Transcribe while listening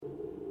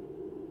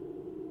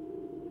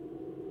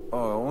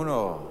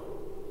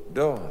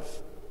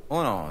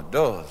Uno,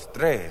 dos,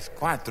 tres,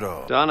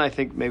 cuatro. Don, I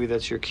think maybe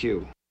that's your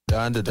cue.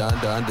 What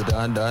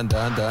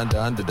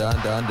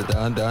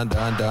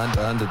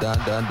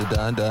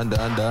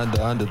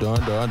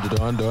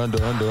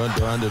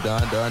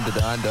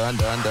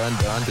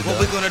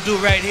we're gonna do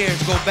right here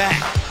is go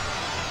back.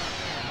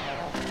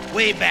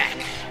 Way back.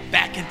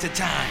 Back into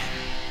time.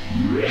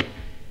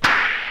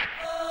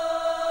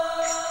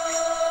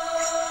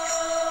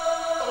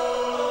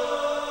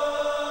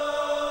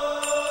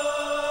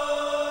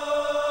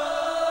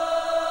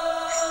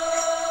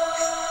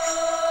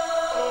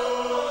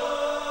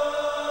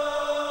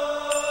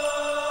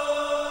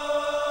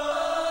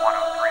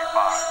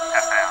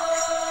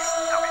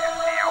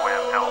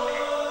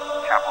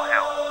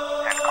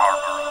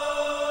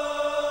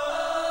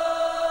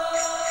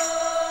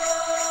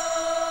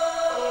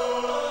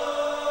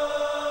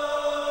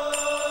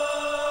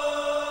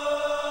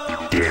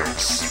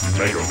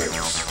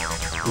 Megamix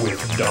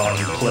with Don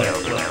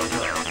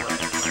Clary.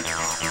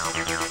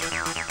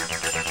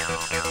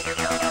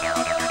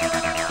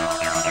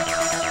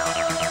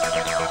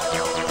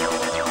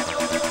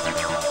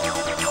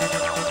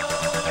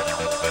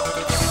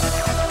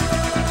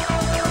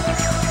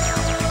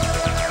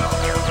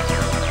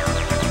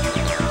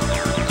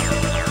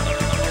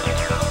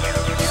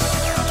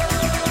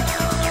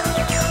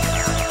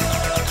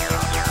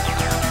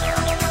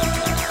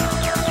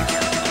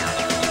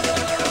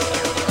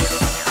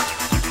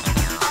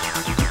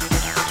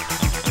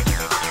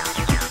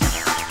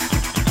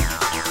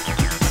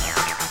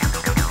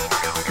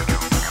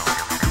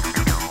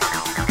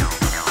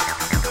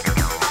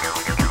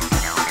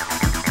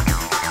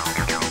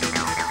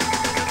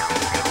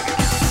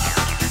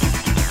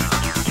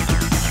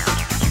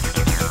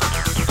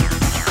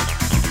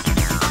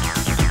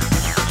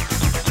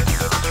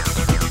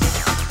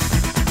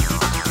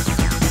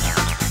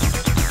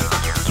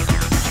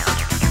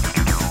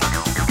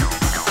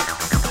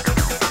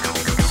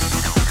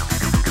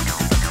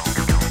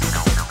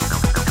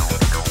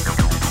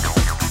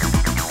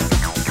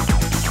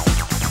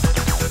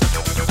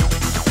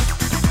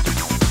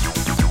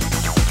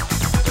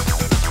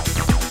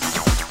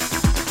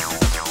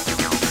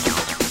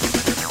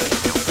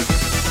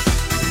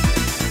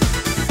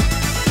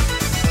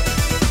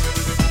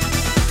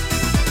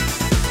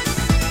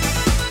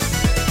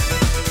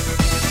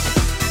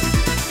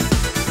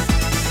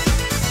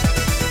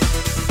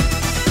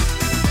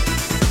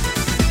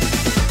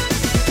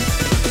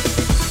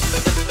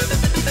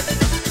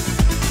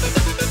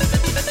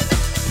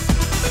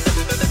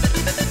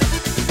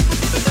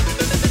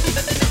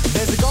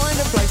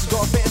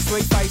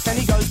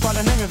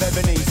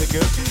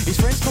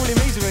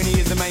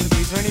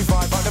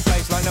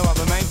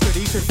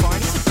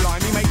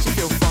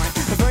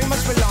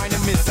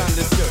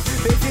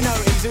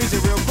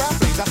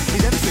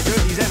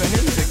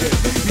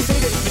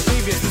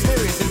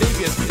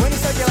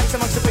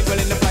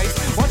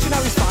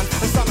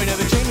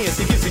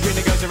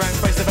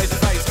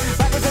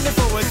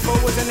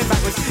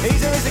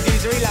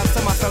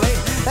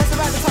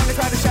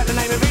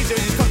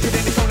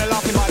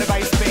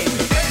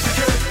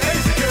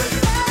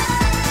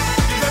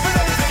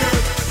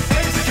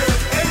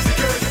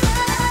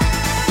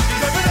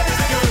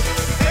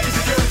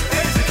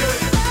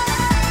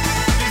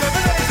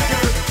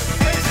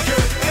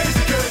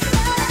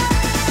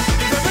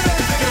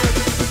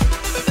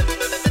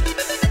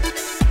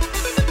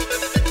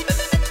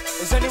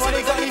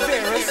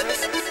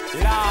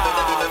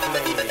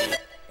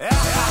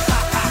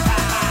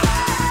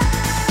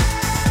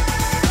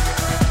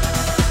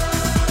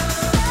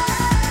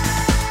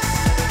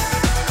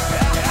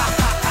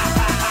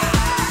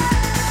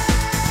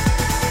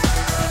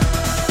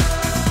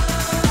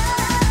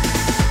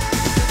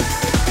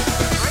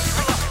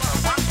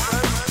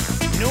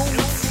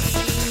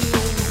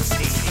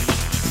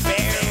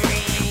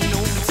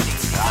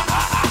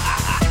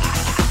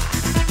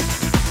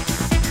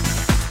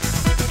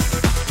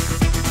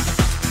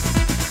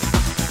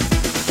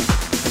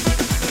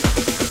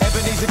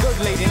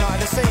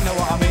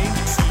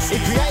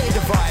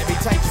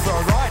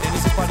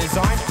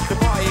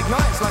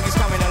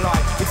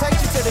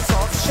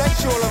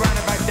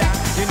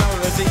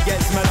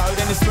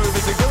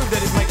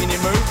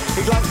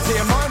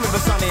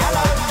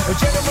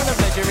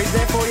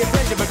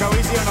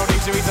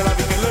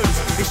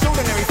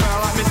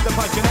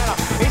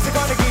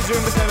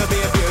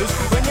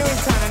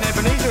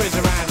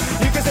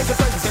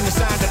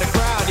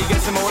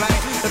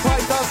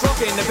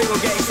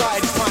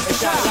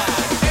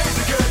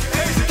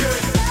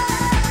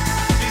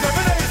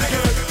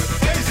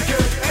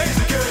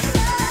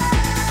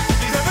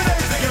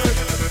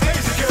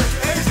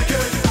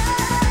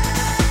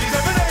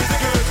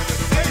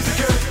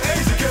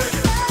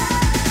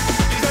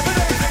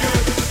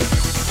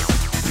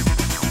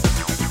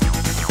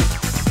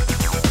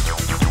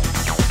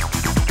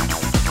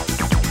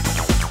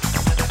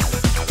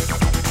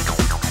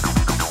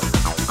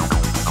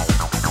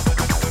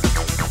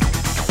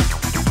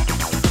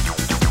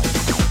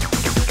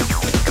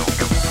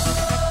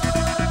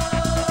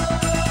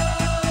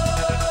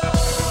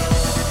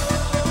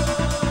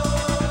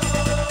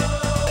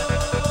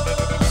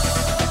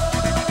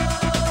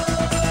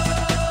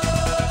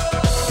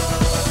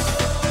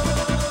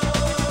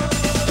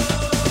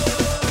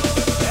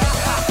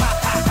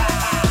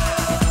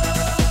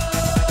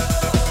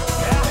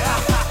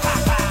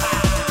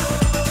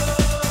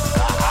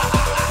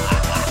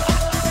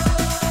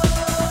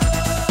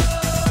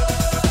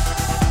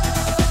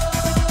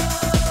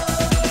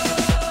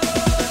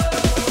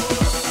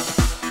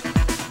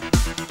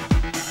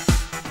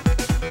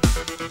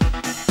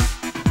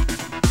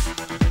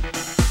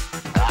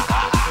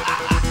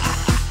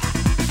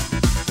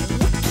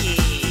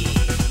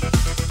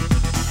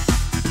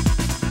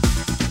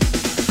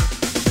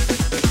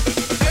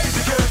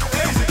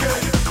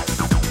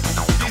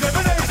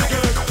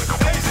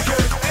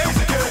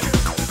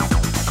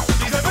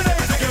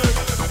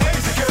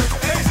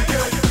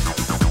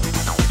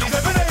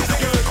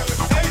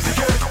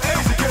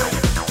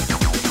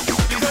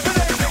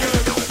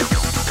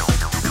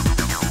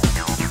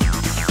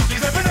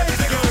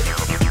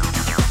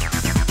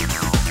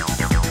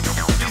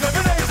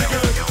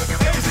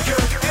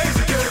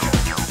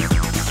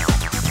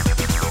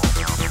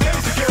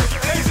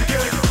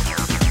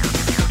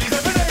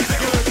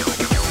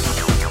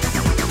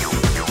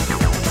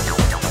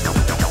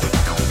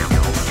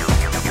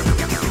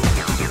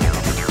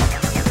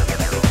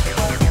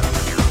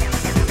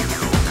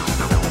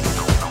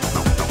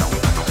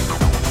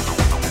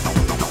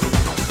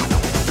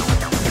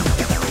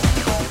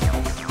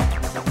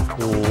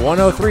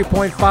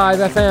 103.5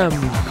 FM.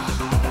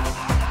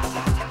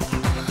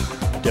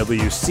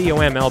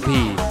 WCOM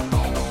LP.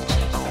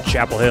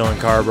 Chapel Hill and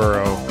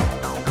Carborough.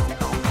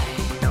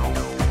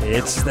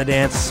 It's the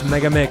Dance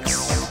Mega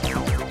Mix.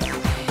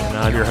 And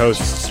I'm your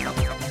host,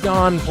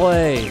 Don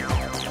Play.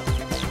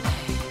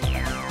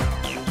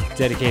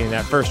 Dedicating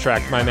that first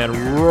track to my man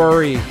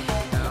Rory.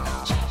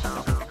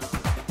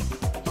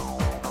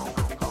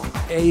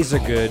 A's are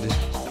good.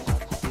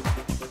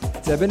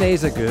 Debin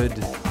A's are good.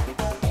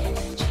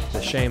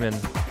 The Shaman.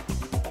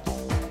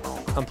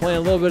 I'm playing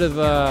a little bit of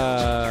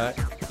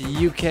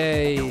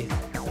UK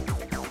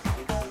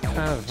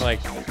kind of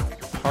like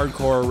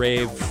hardcore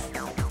rave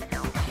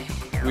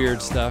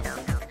weird stuff.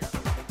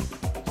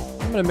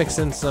 I'm gonna mix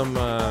in some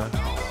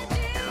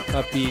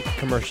upbeat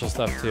commercial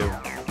stuff too.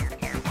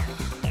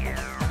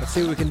 Let's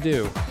see what we can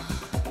do.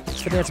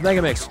 It's the Dance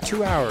Mega Mix,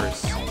 2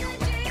 hours.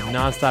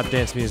 Non-stop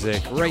dance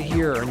music right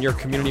here on your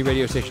community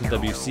radio station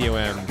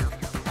WCOM.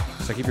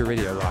 So keep your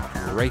radio locked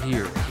right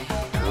here.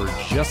 We're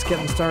just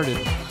getting started.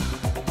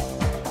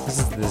 This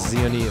is the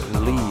Zioni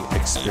Lee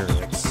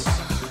Experience.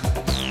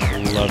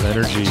 Love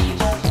energy.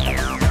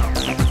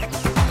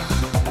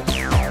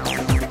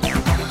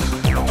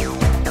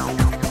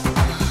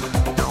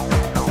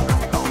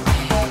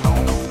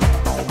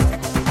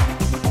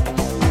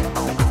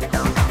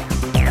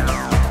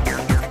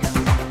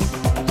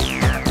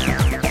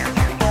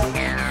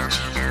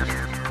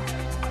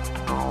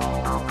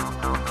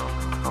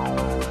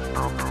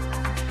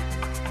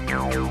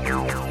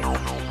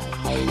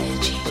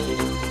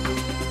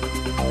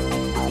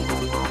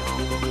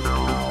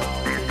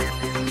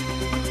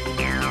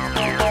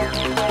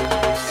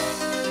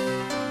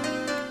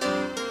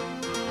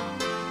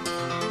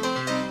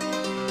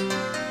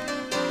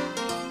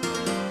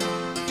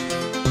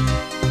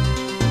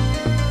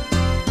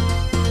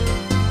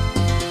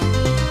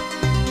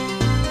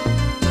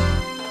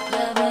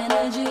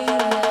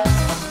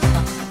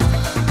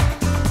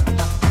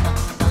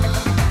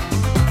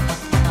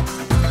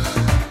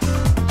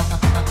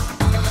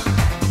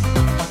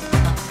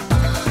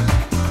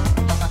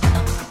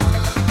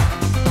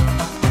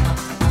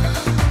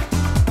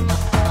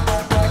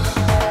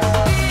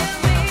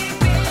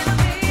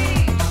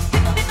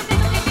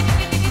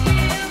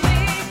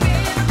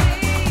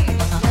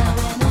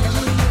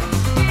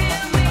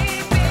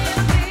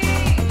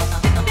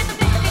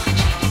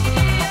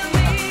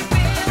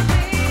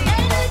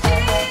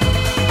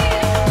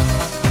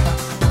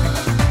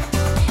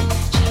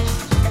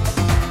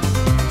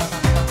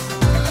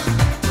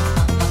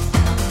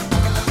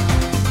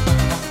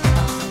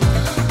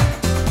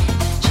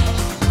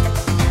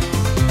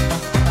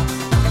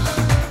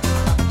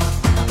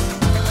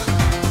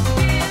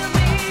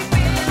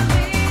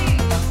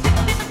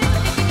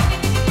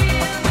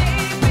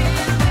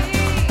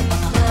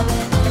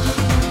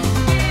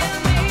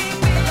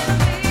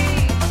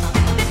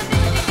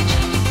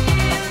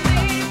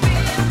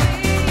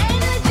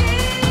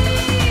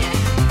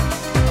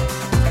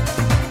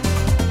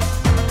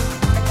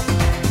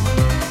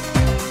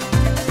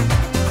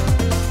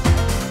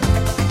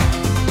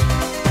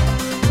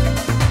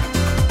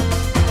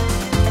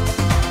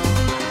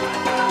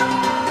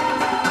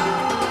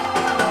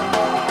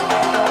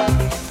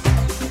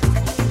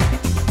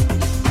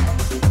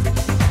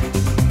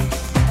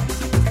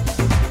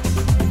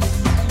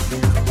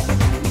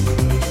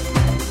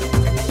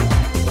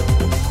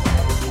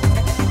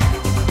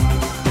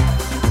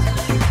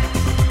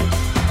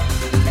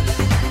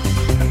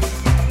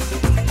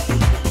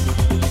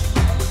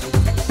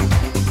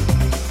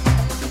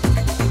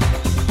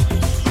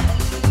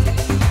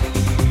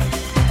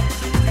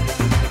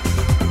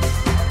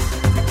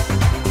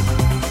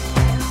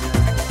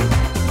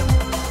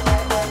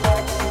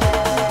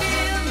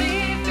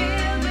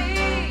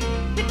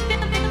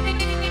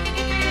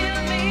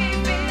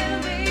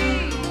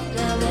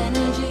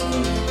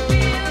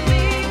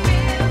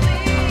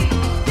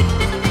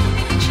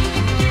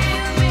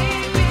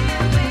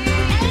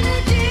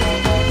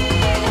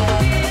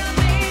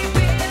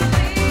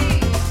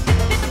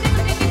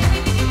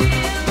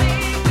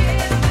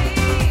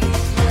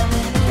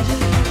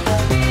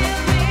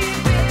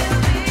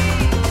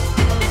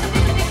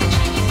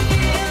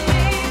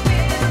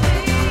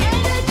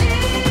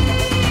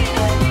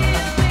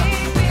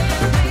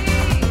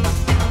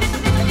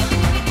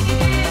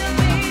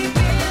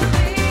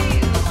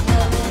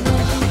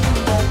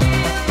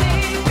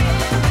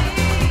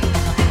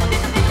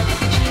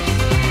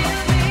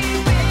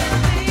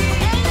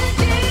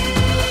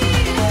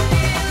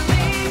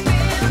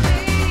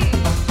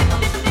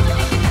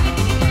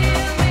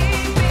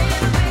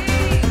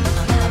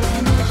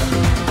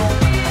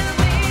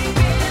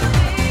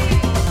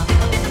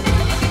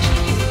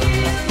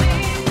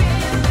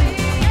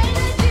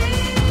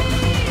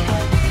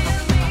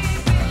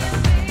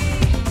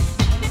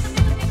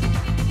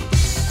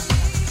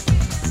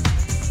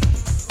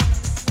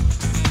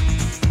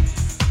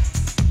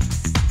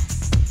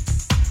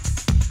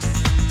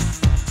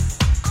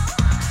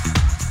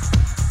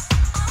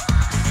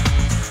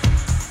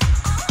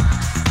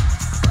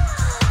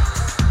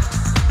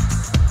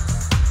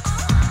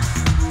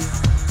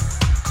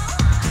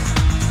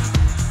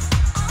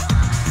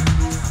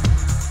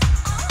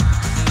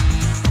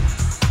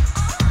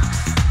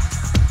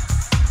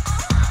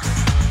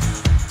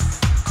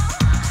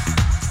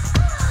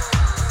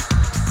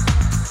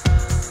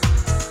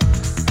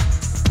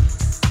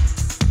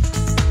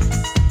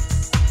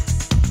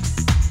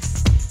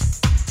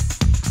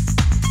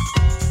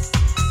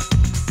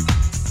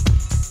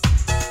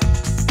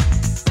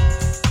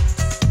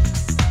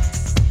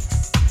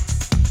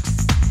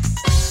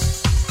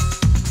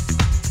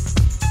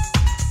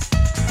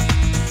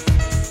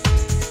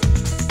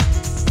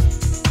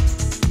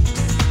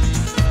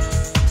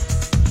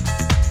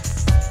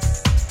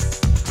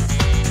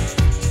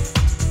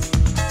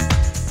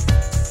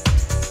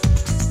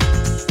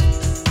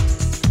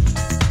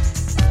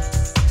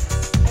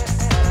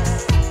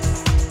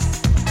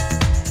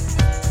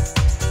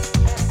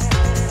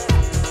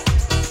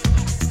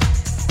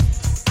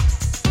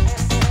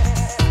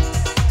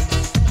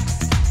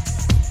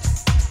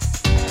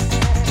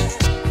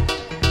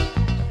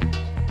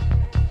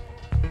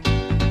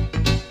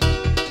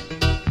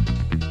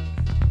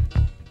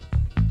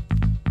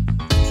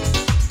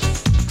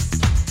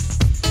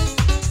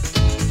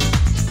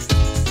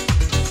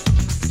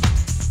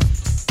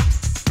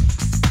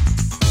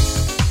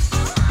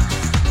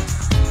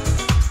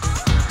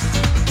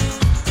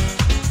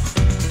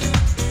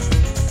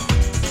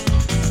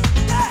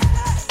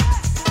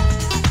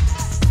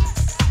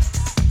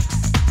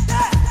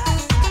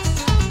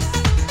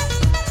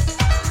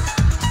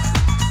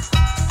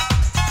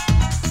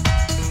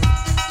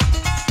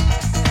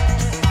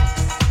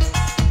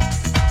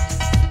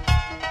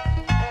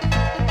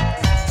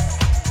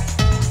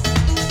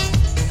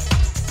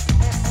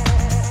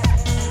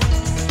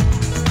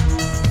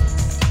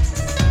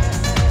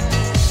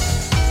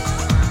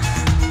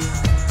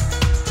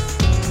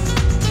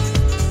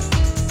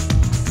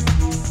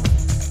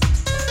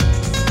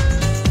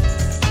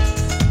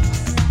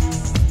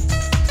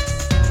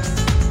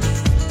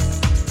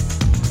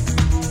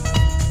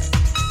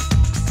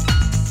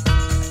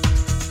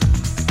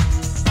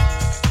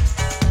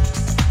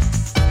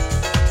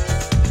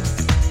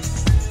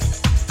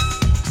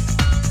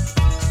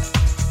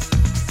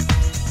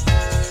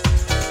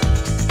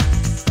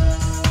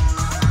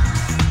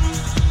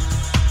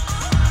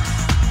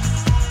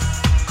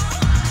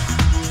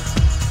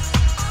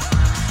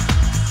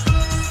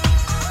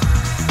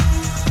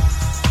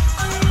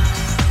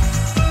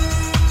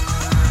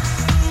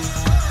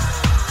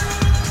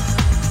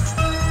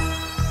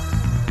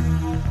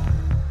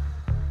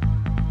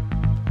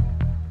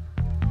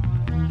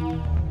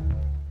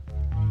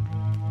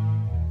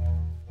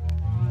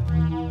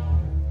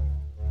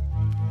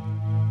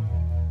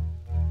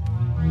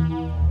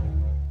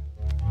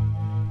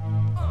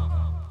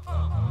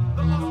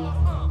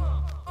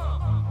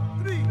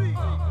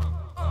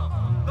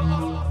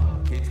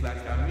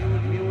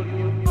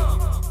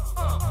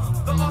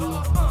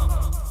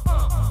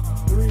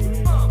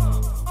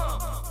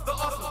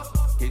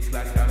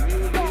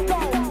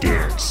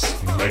 Dance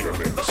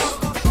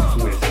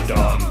Megamix with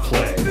Don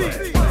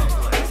Play.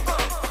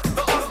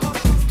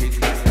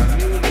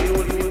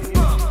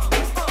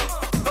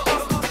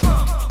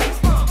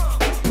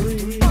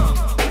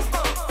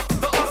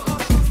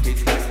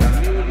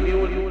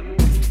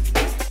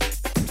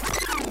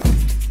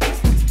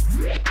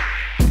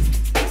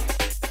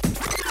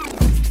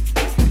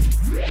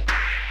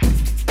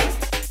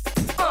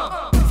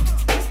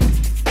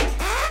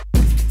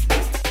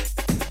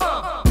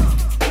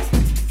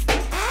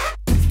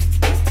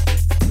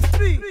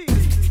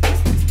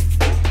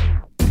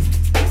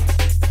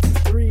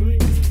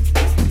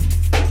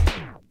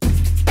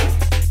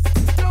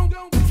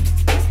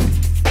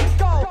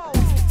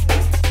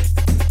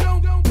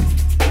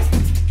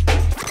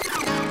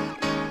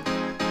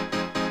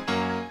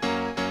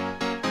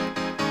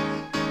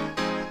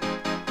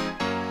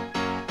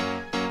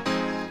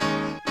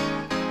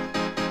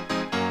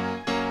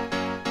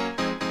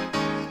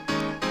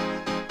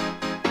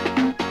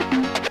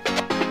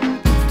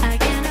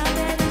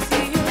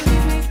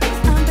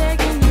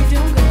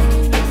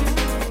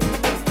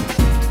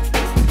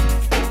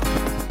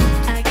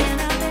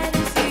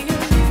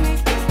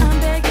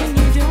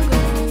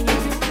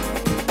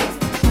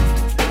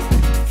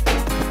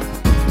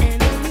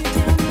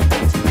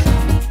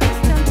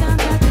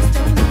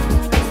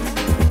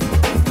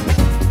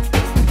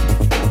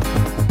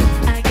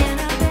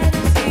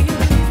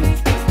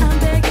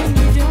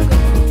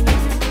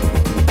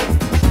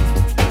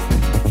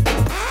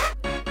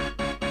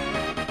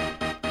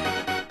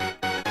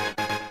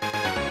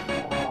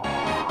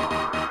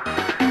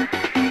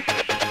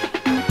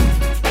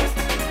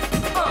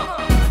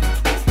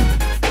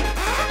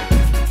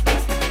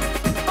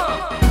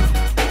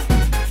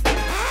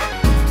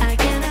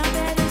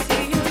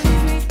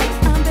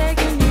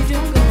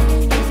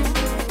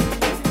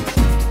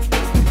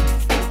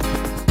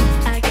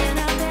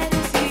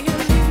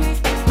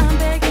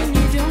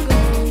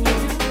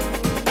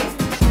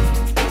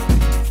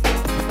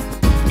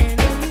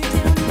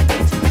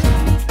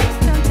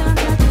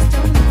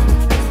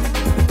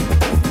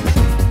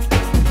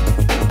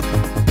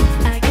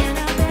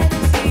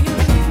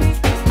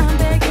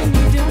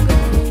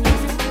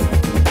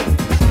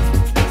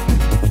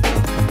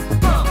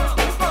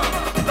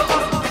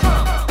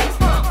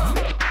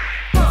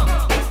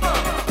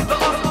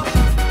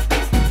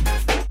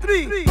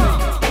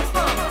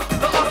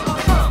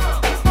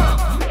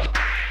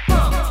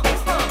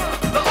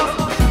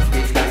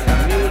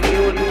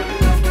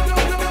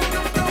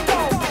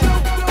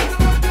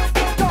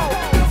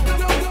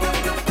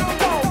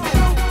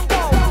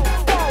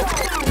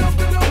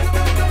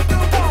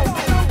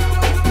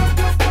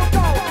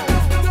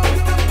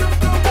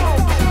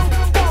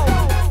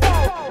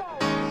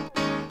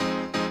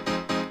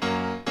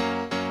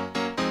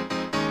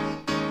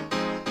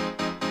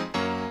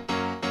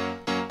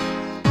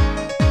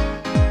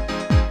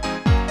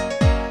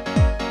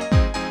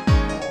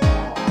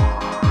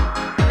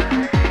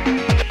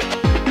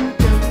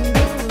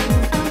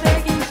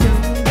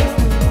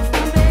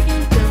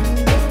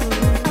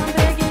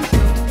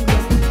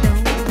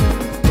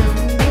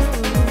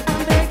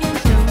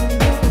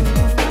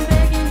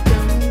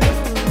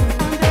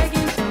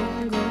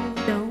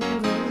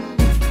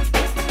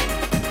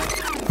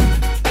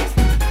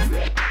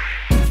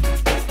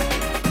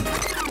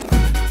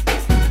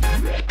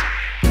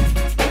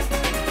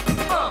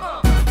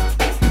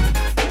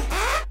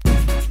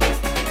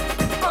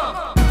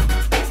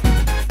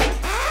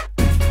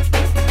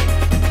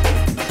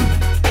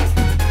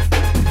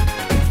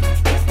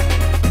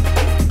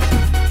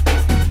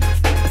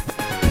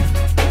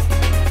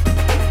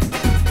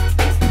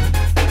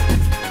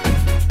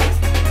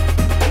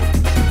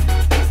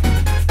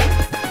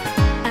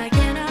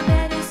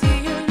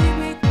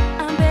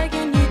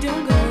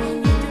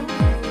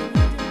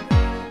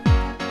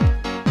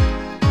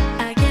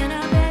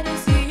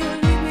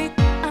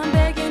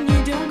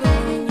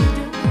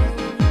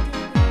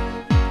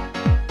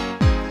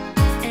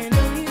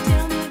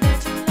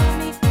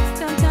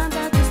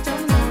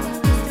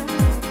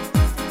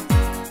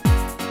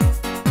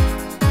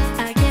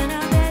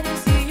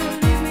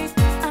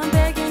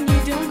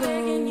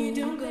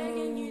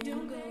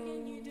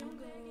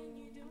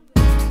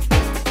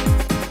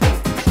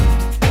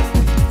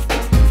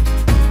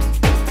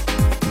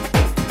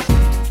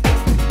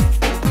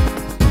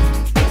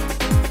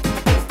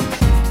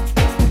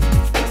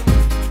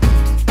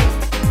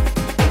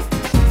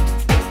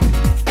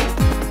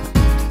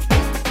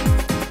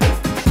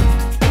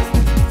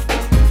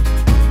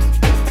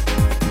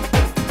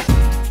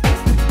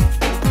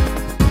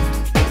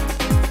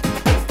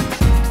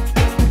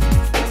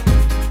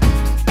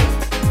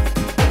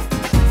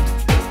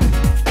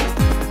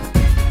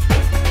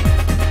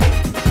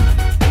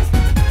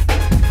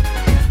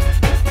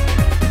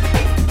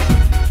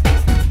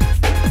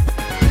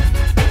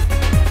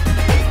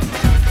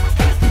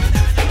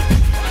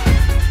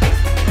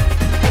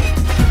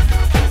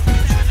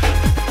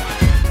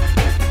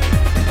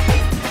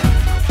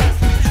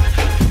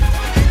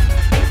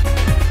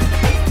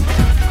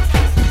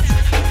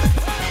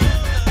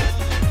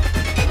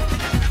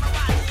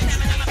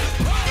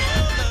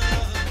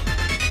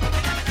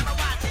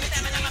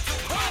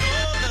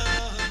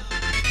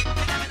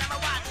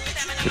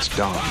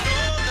 dawn.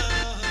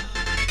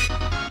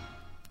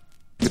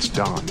 It's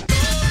dawn.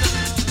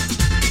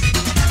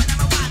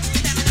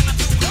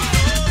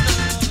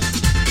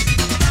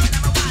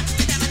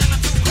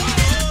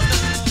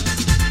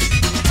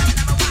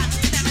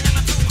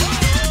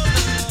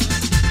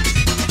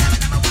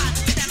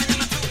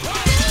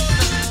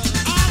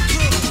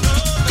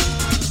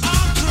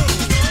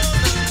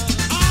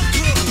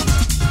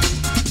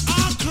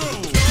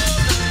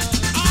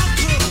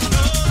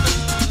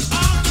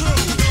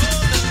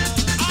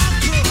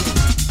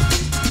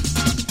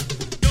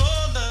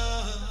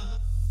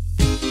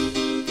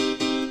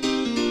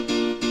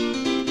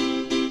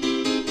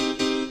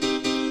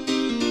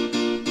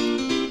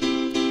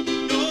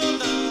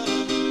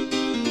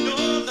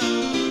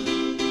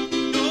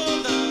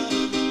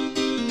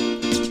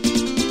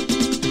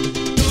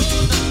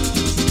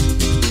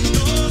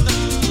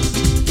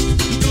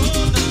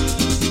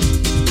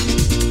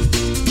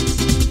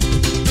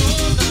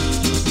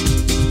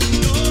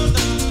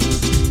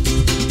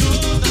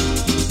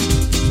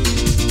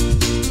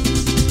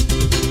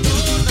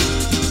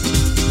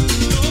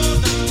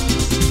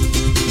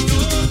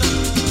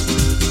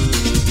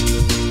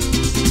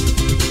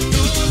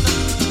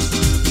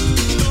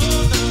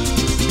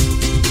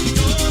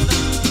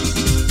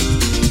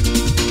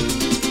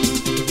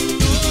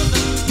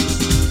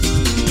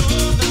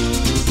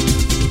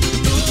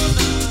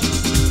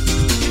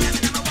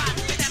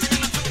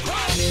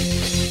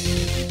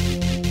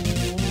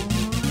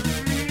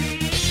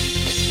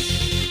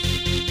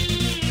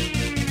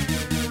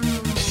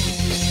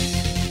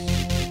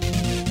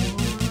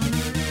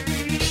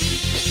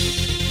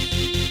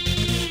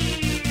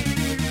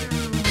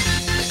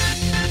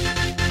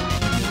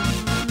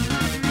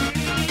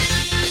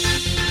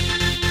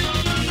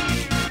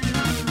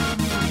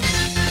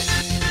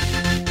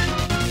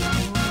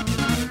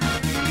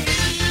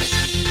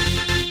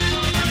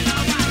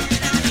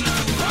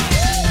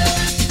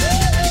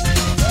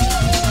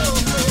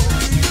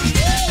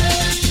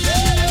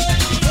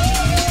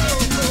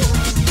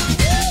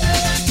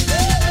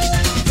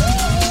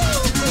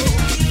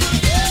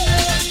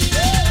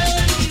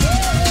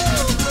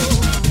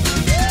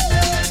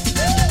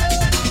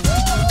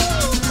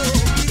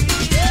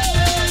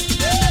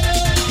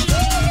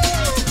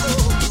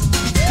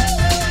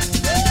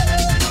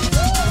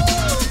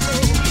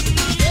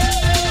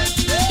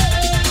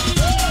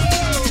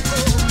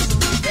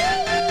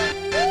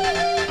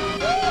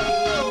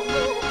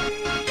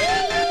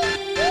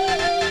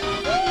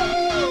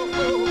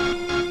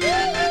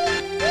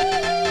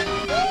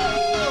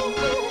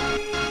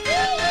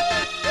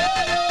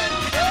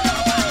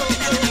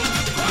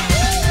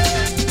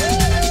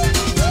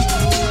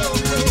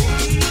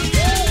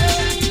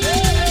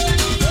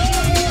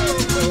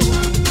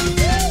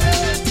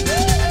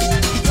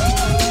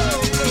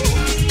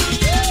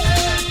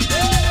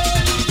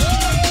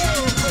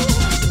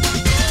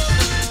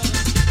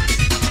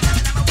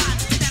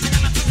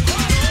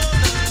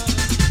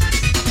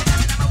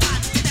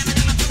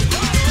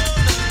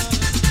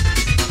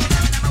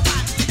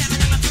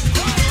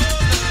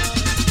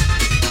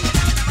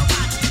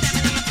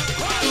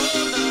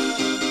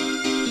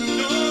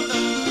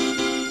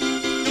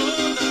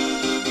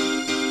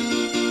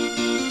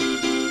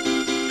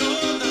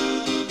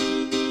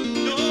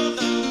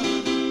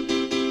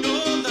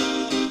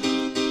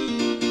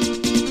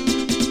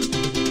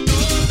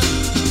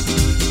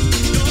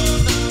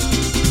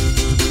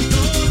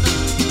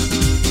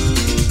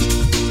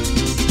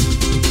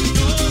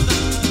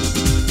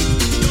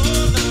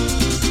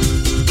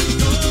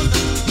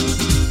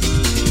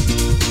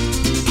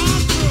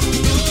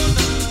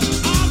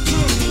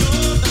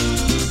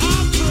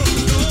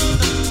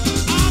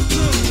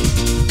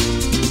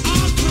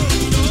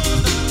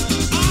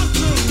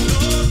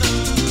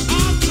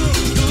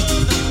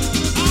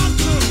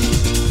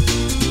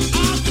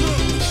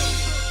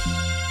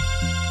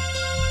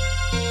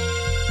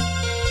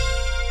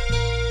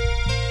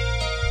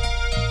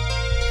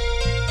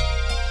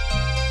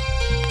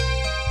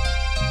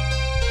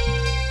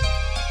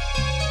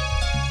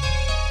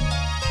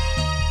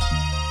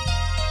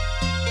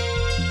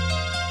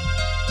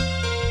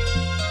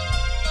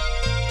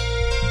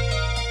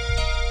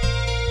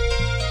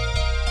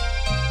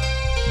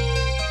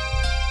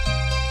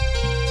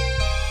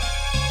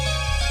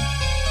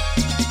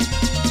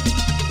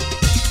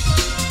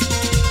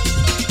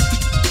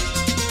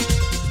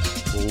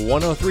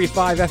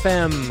 .103.5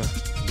 FM,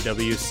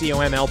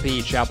 WCOM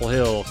LP, Chapel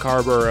Hill,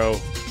 Carborough.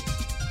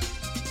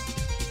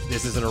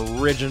 This is an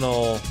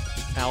original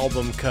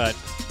album cut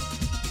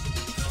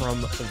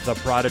from The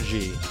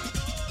Prodigy.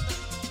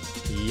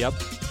 Yep,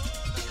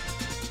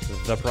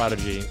 The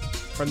Prodigy.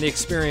 From The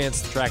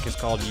Experience, the track is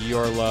called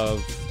Your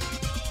Love.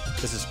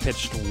 This is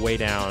pitched way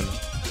down.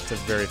 It's a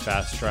very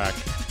fast track.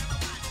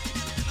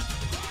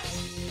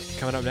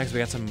 Coming up next, we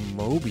got some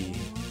Moby.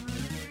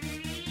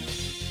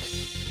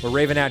 We're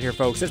raving out here,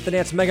 folks. It's the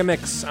Dance Mega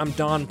Mix. I'm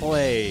Don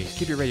Play.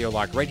 Keep your radio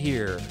locked right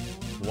here,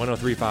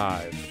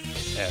 103.5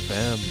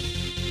 FM.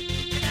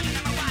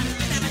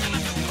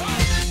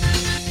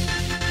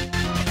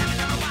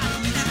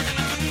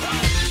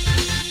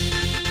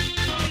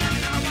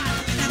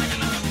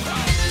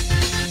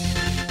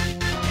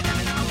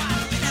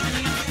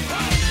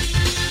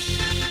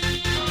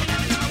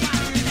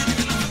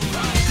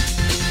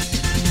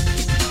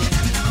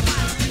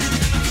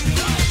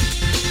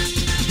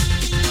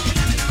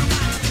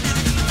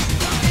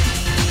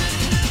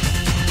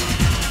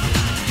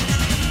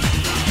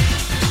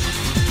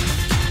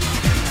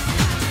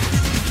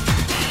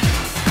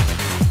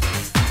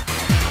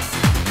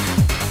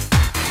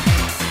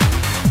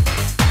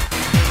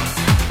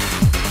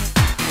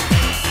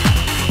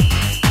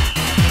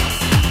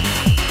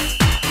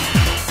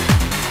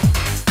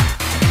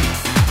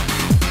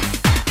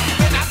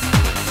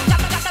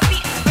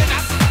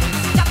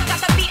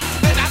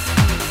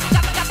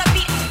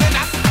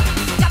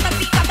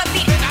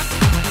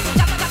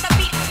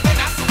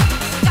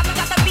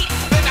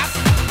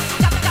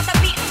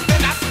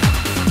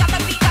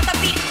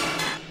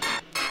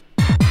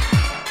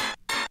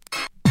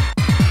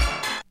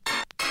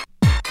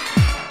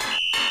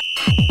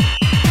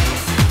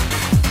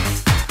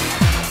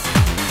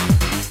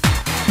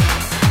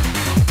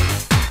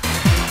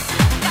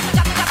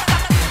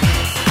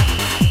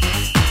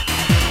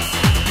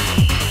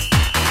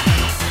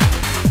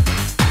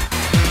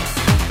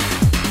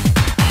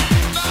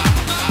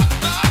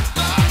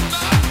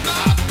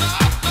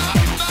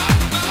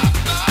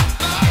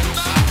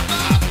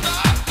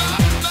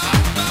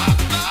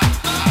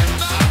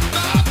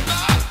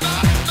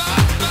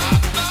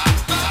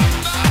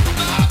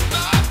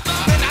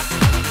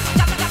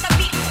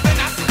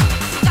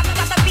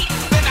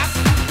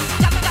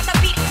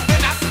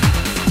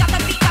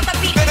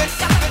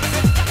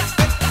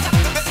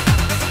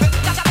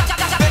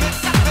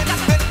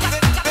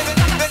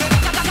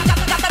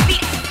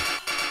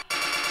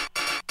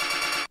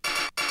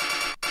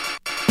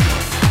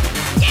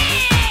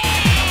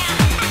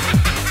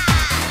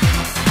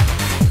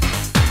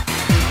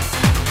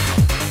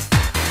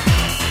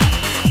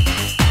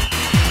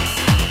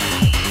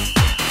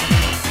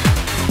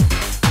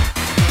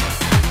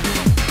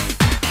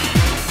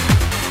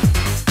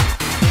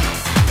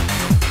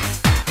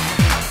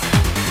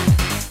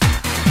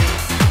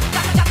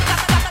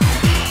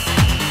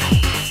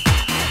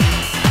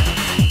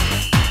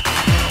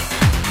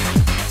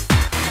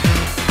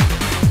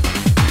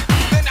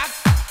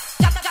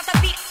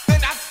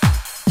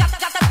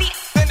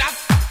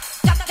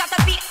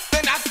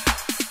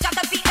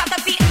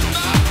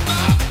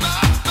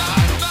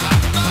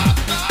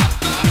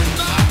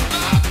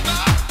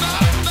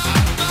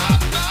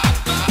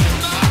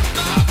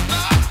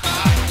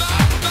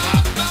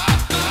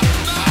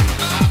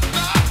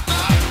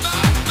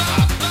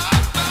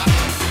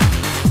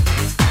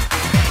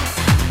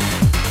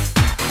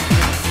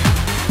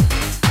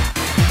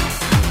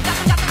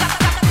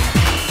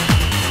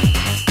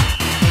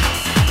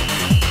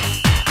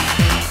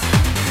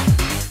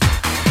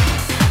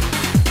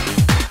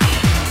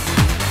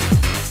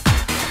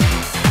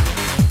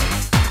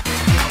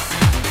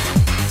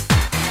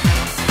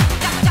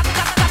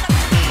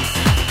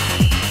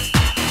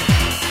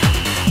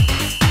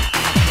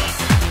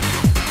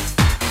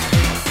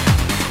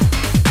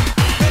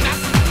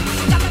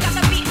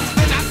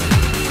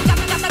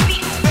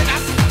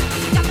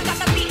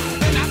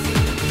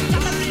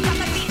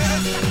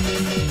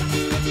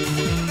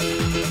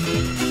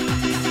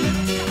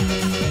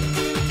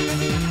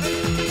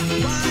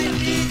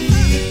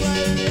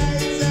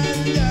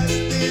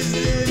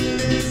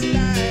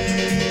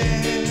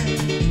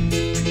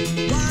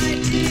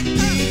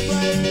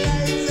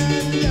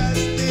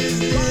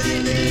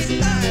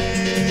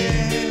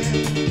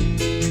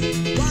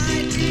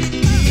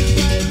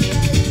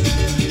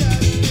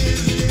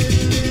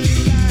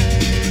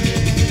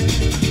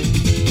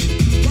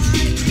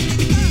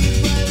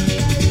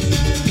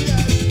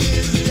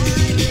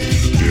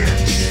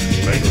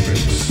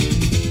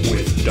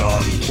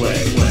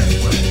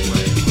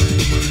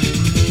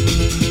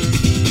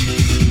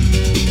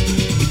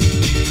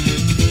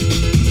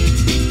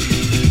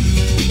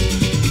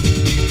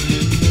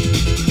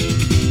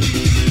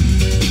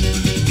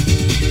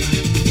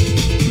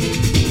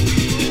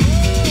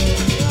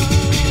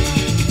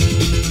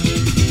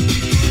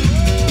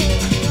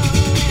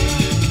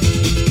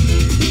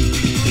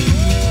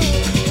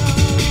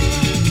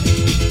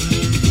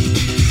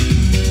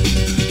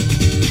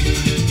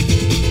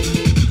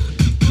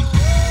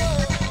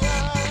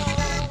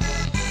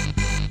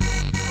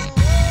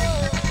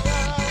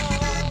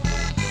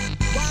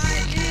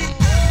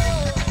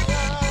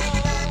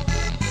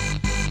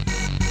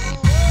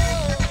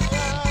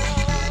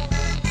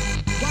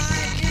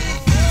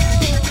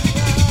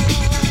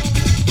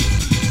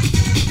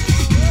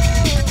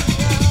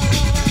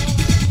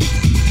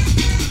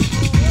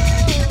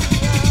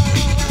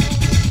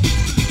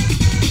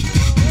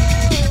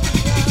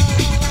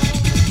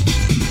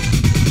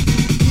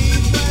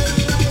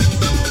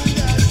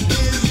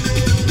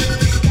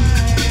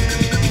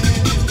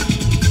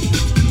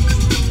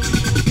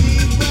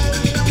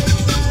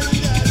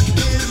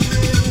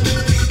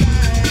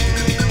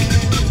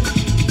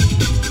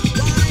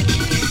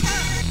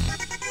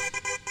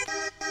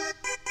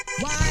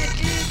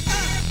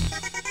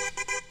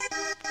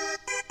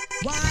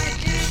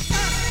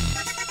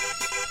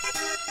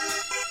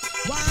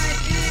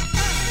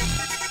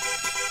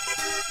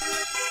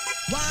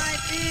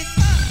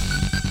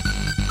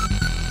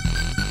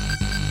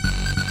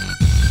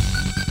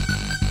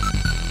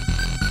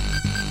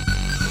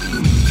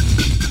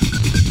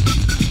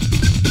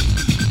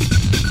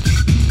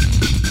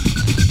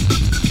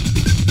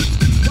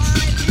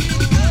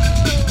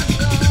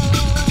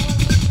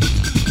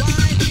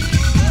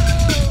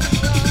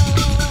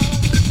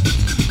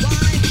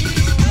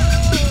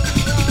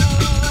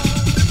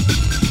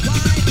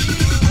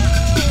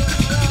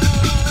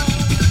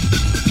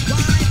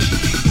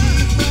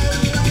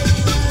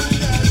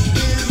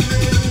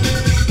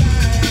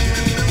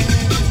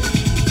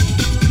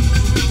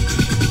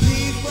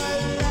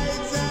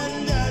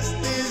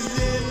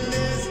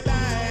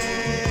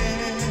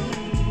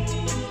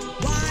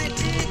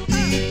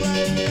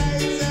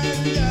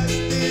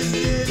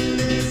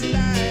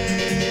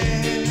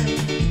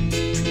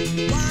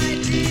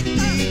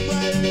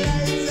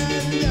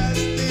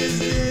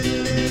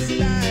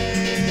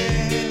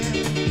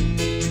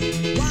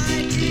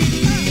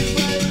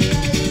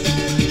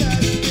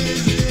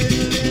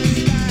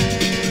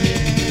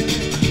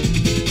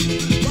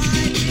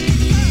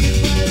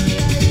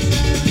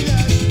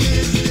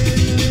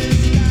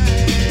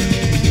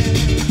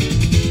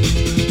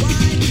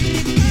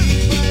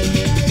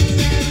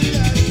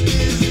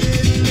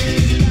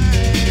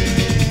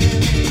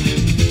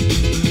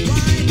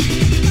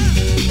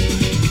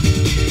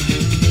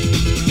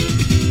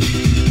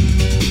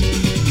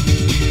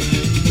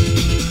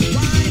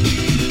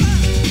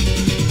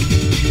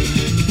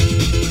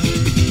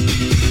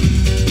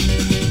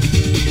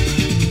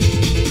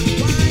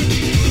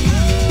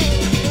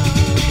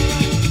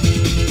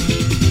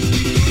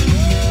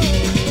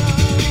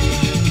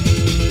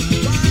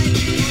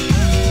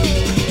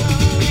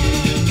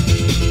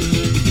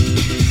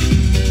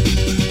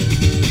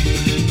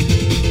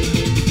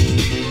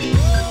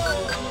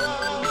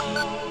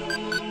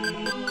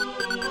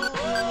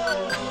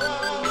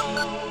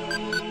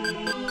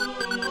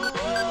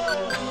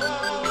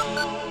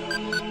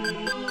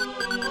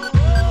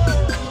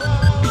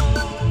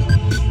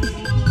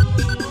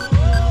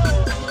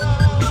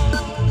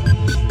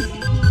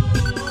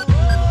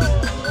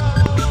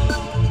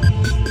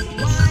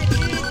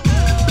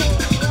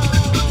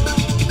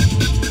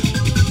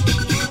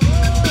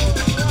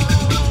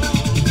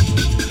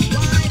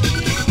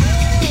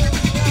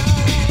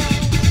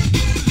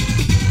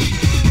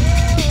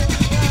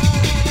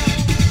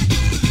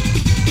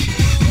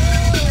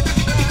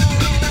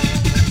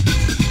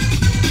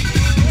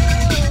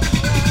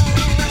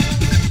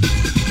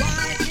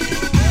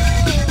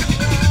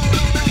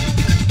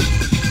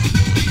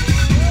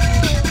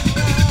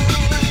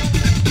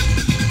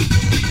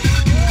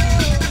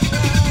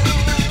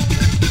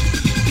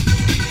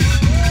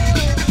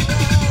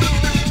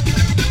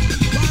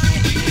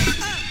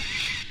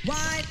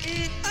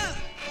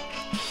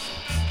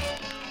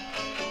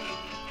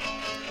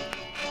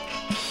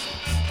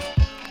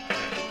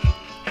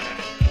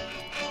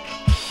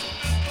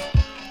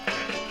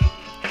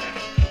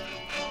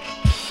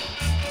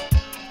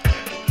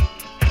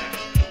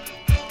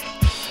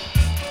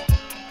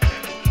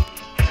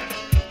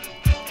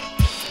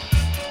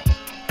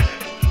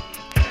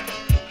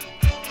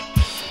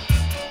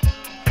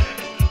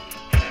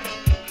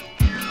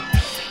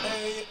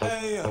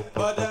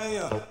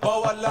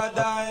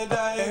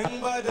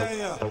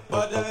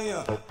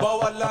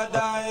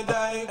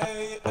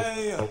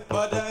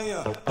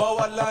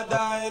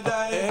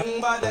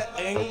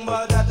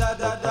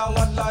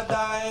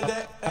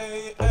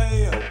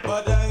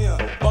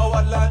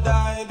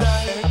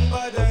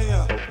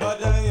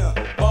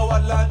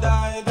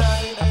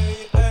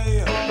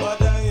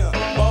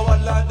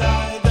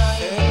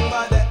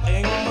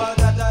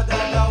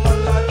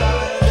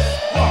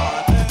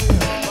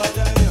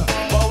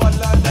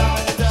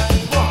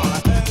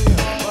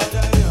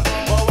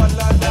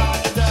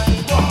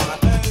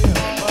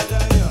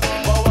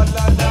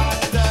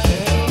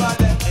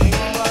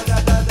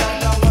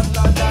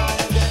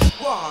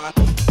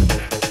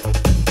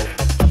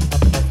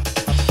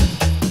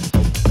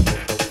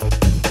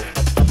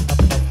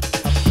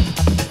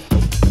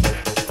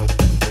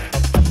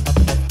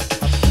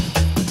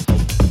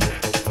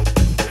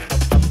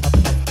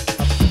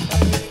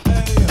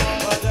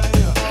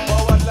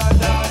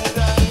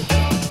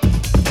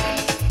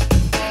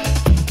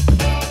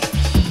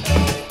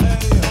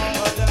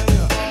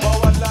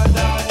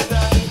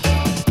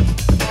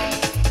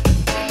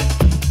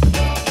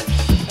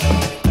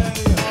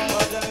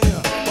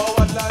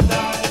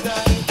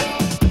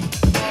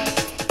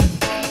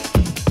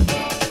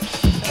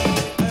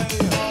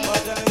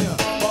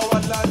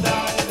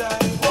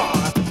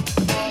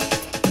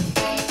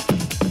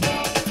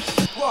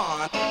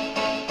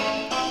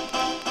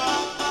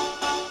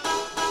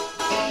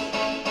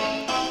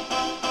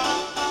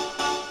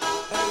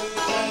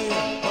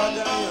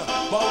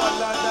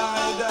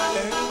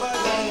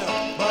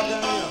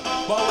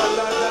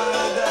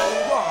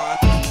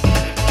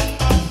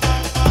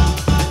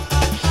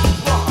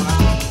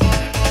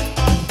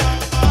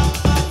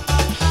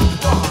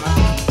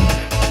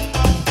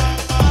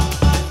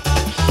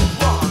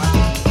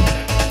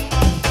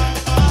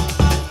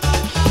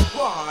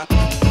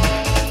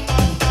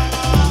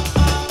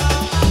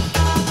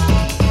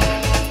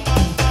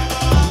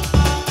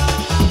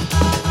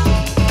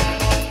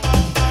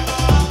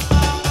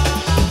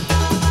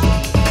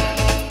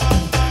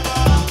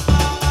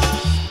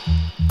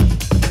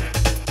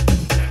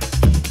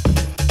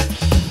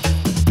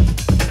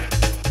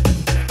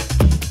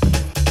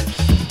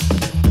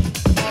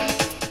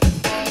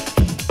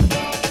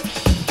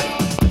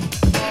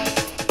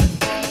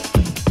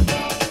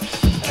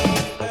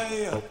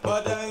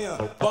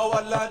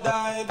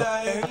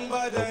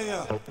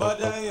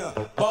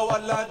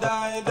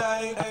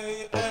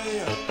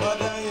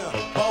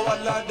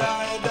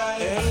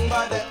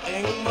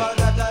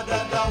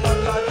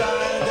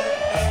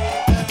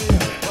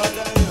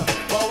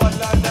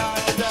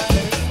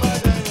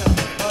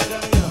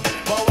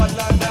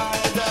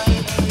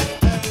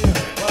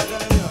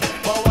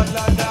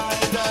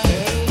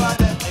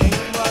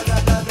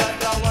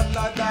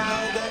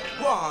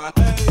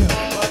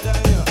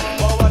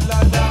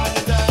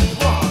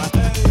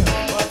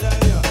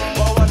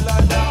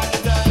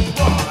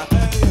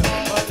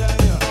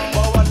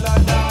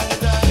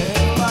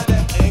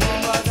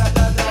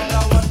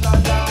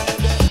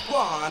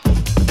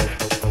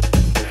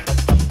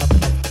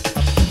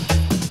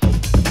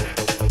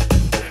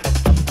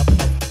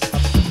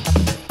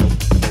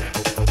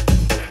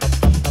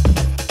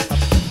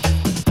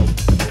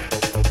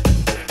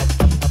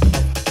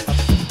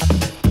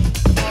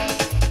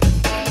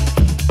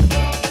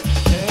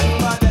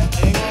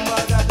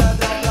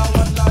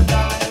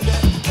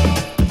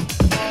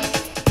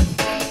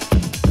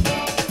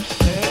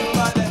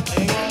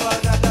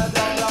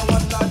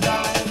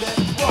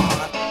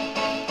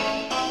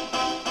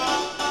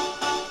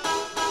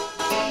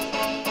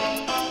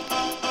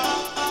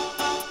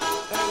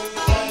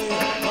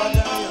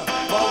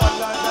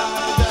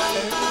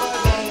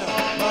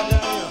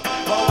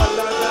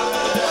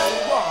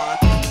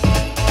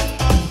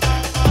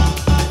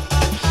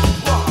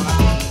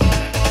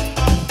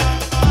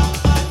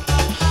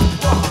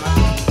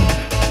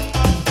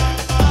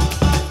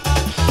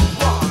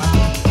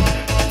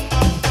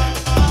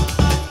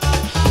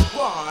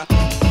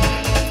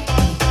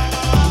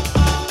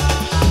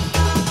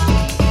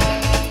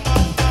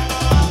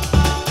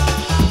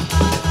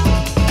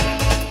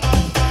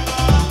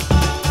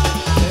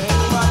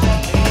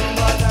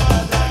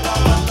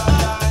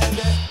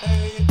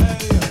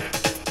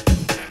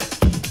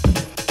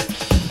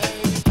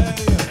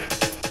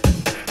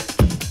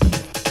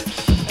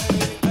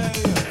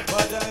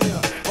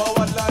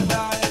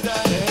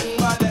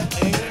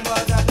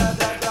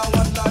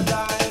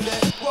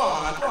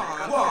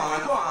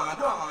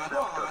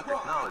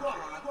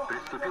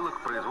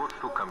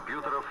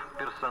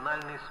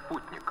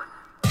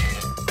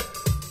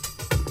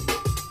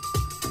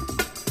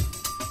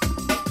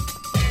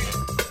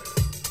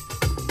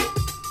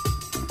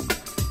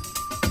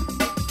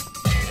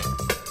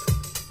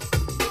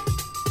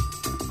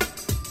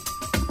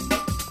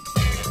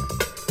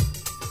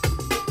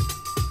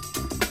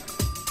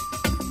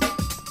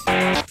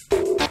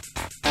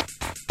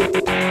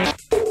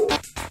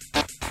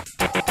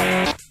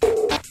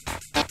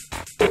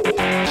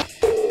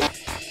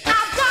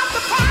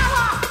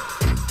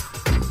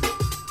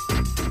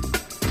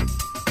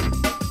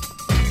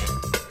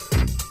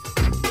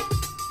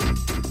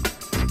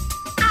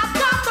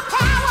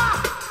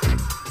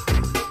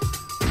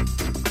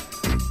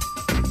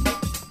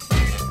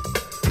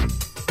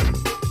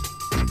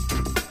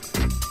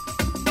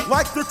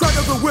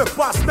 of the whip,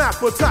 I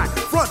snap, attack,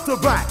 front to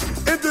back,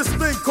 in this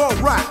thing called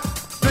rap.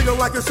 Digging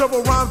like a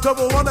shovel, rhyme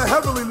double on a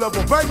heavenly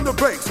level. Bang the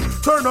bass,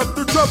 turn up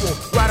the treble.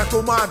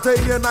 Radical mind, day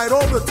and night,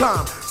 all the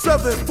time.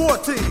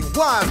 714,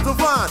 wise,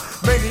 divine,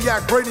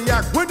 maniac,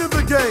 brainiac, winning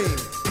the game.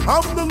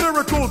 I'm the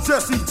lyrical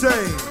Jesse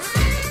James.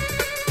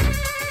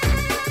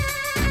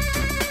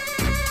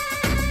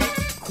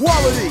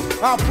 Quality,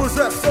 I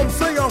possess, some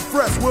say I'm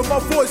fresh. When my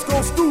voice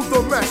goes through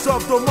the mesh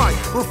of the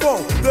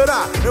microphone that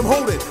I am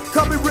holding.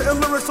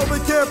 Copywritten lyrics so they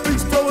can't be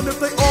stolen if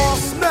they all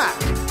snap.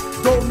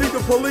 Don't need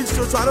the police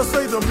to try to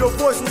save them, your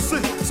voice will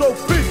see. So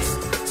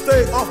peace,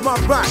 stay off my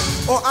back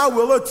or I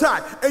will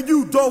attack, and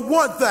you don't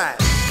want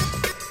that.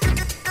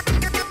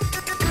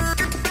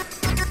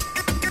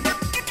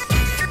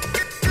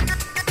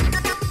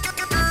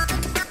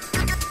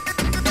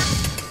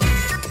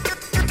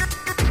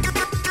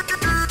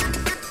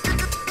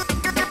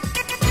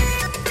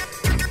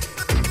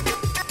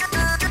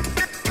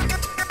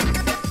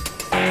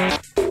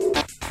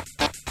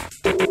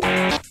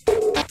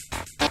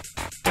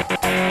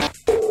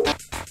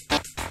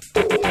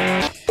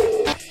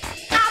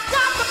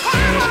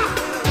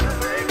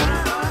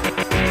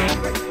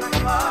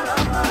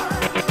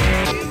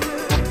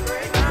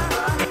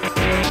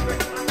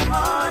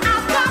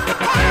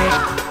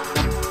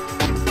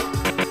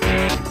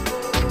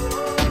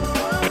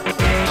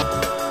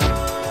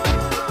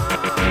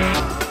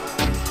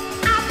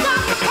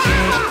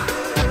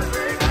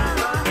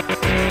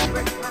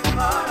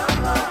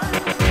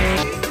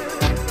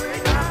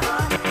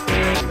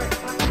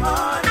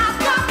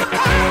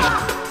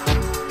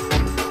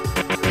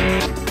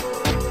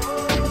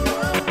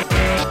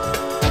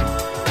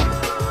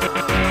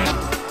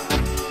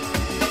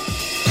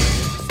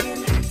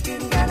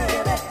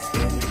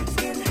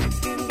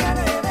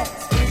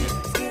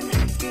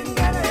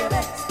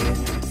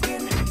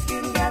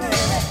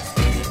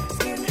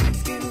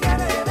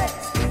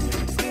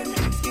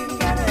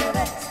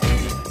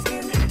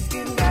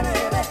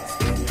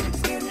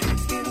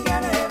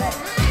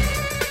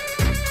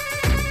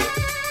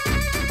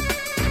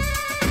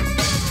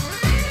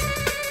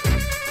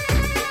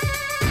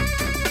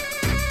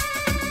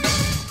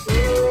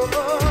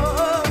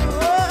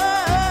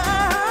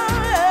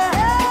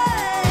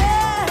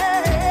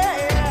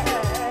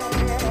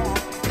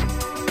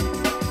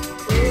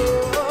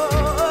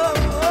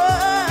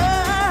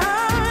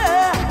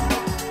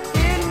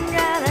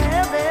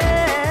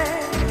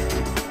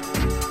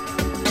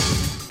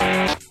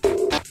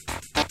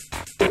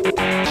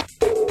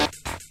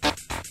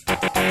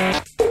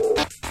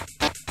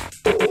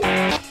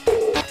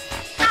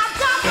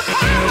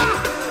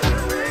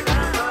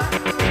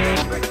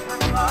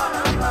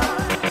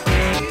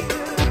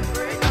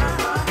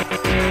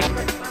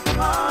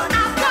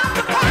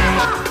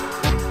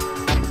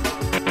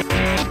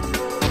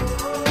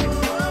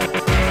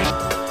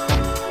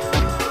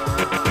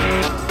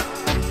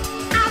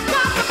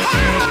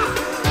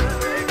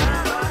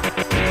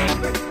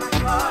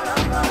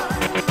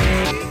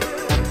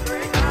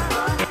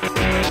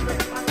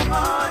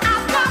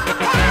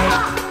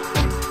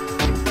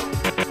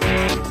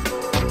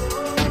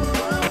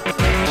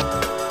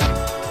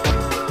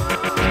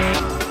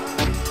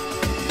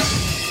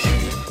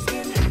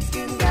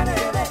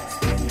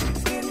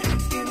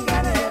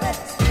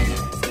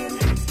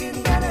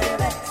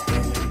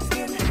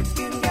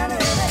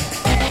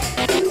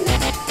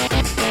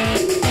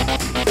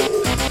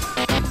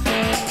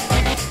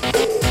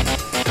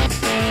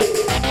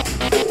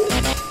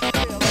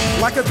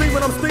 Like a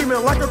demon, I'm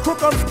steaming. Like a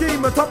crook, I'm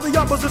scheming. Top the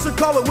opposition,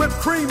 call it whipped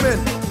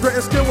creaming.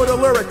 Gritting skin with a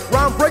lyric.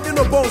 Rhyme breaking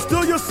the bone.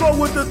 Steal your soul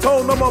with the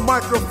tone of my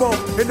microphone.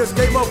 In this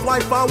game of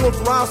life, I will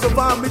thrive.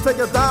 Survive me, take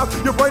a dive.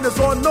 Your brain is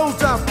on nose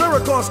job.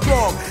 Miracle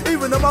strong.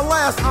 Even in my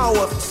last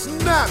hour.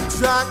 Snap,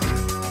 Jack.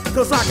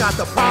 Cause I got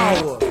the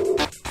power.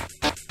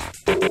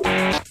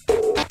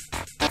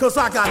 Cause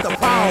I got the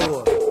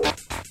power.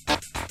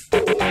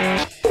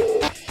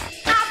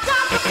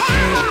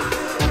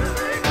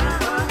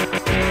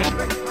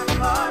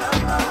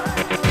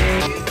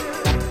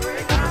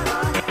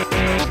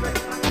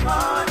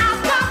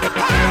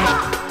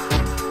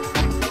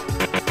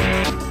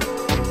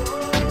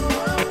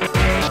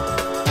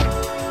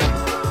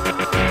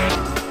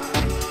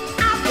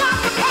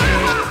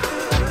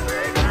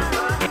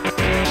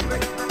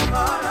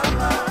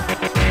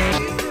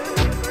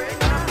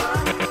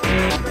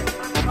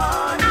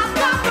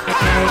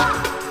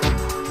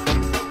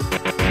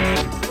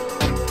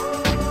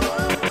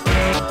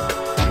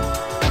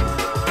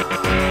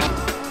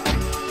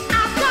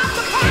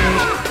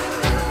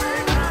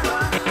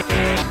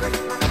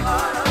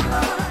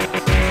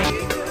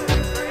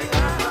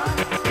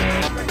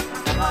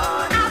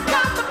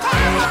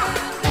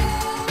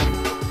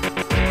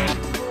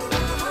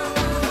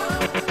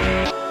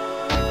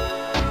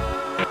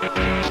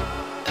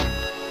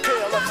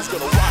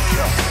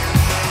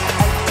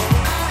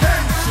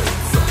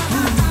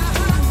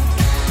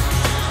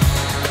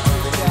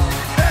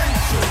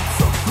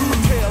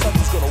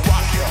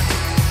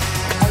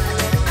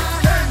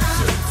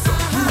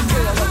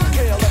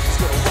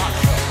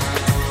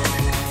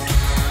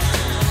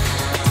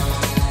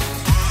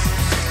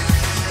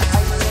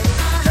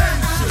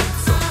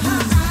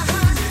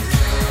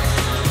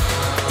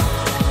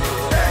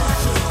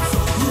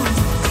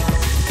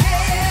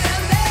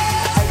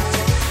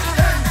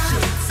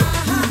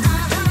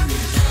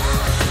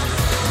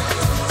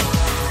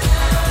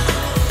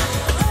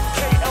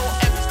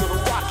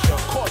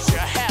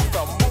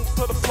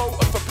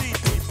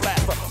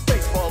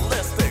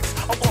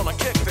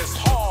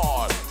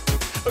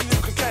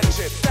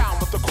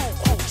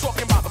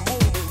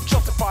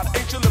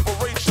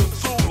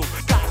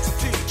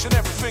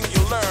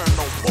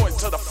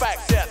 the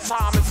fact that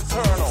time is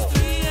eternal.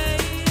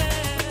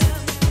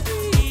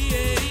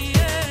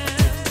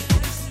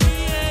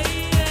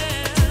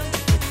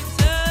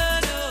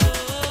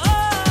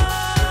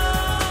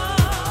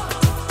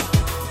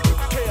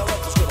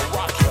 KLF is gonna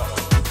rock you.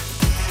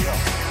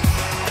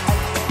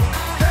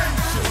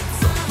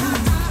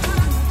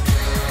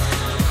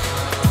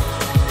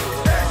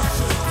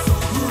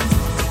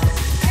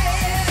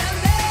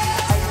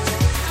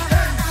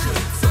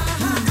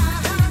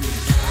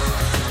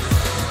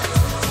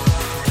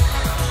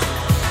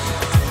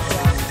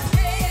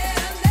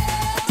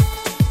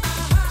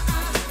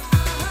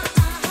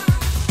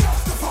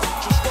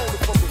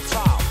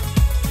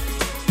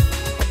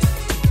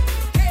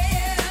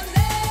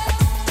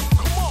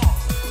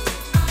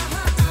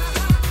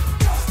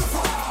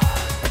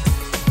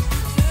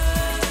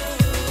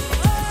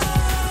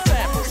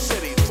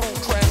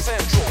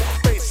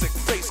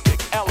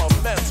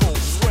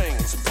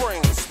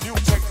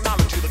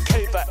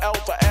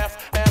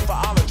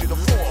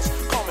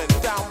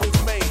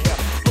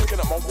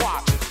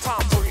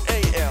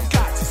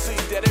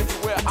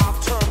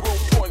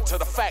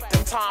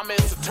 Time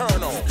is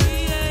eternal.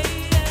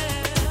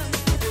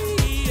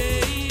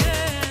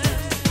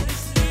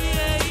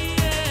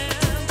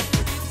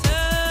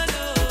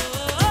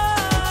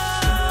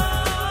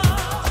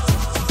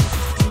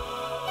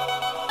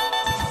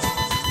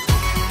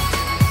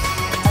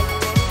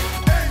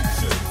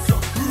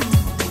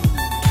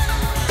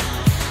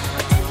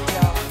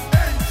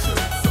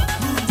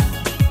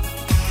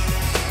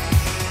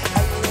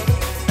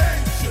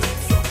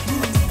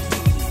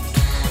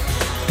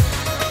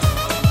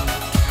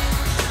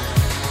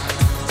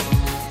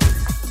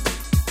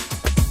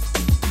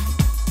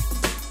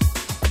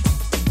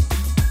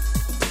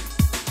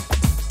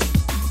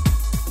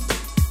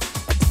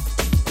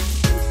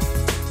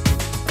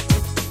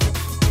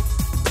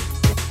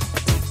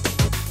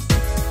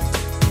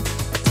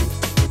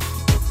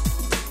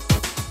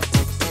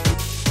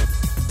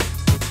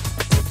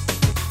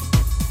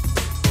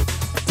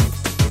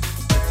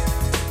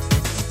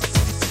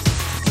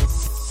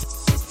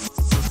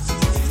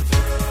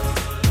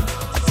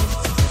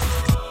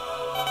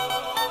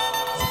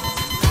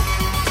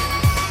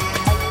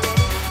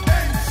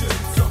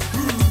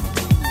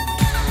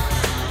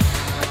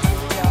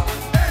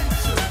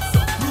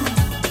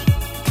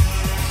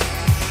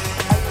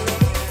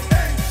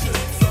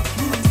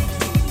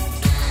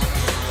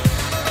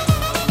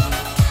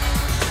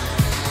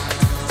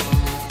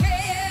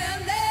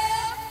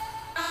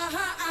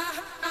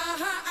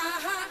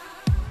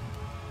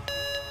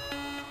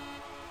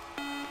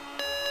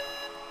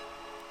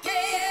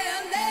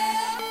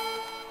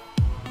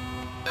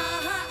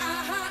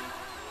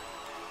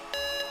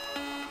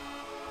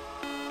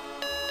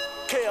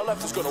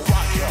 KLF is gonna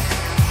rock you.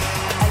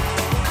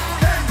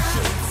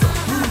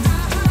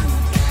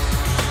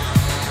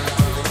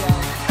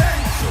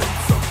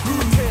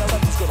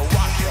 KLF is gonna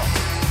rock you.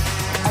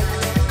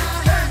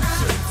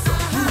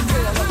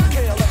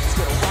 KLF is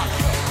gonna rock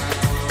you.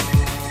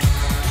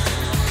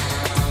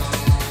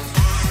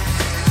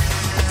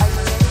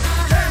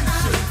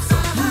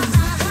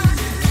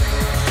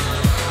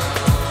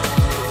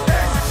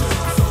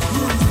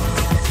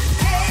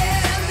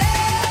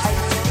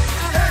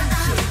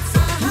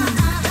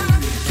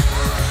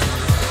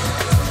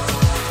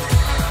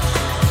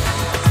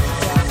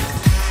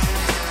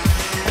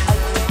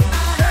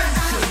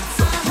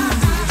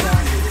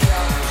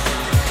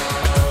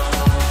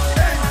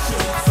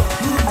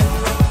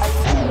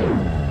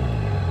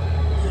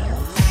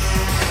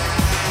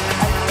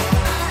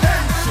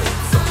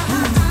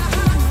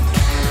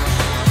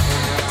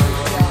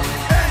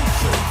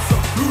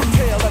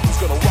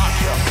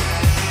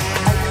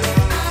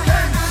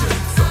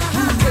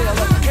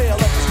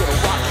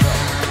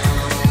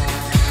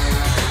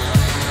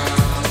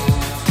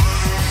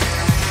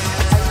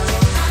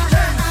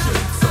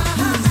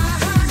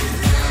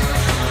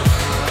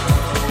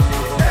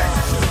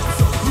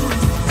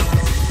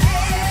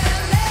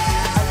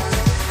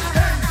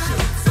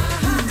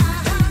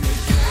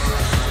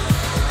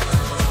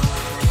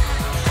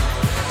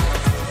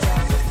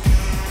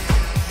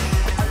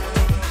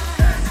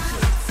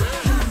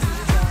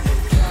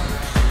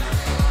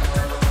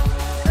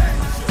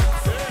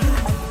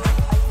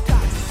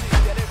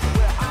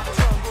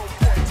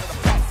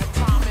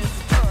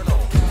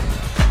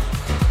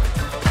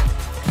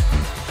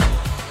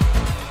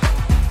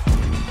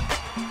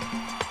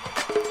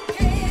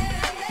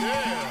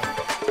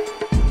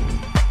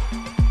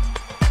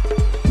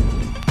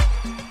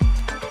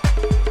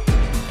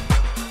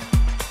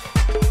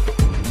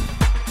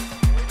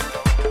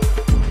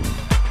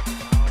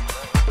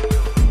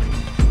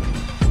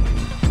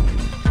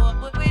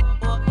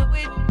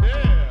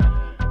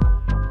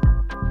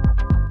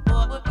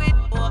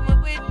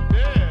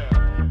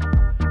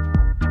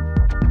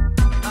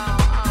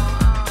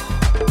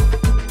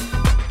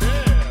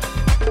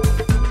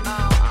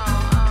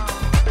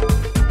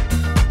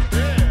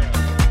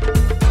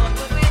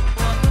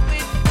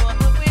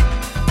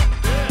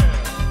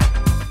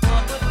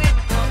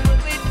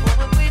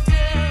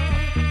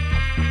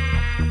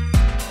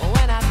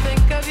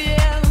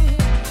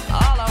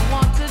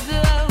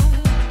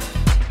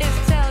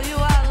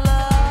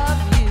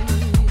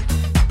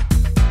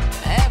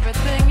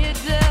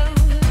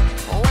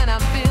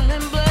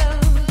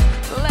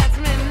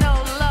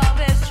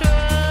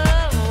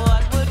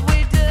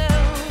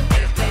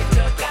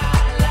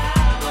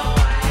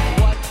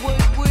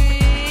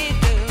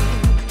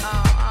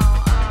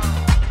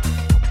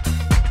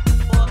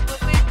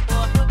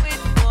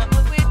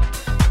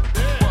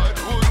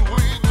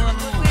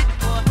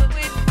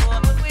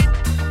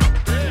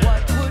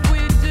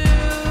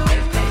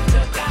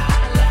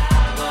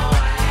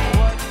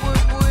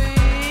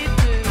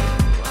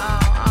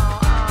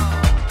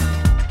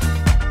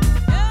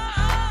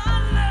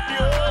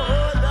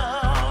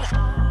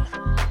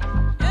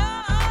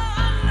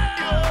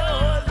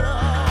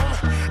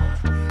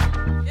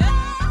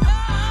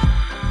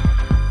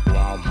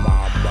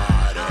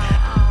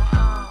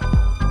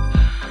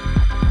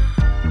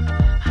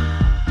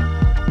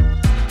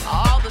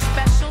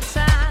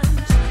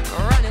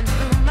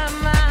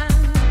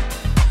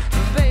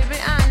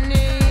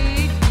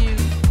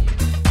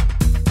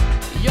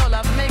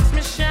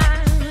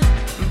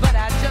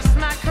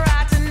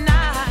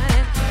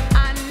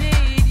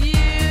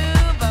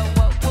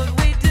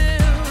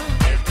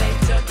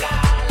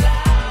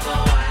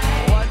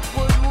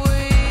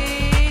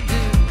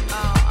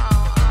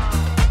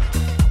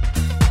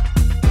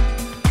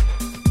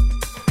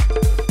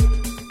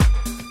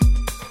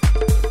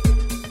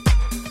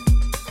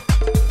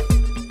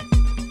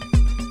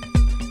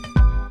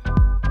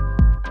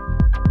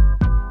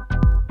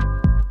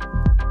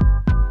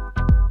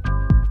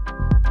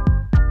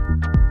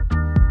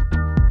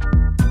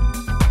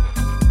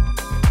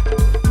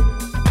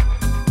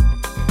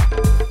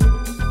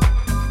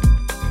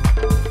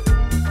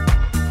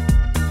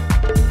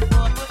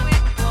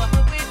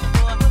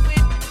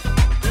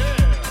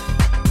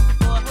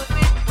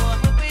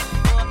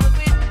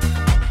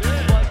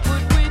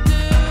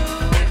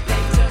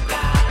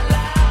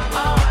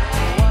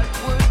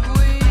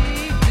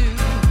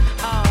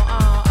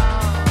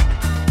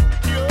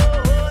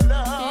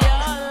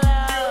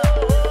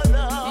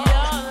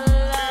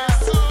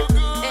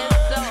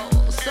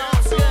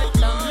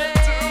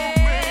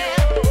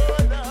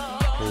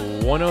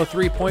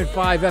 103.5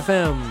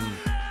 FM,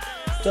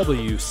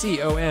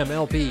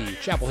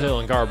 WCOMLP, Chapel Hill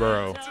and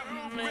Scarborough.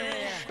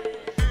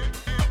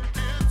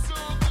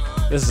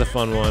 This is a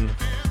fun one.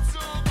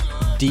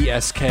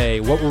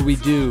 DSK, What Would We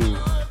Do?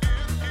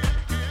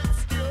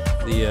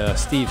 The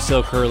Steve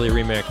Silk Hurley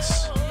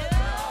remix.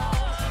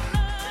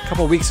 A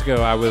couple weeks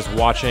ago, I was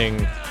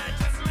watching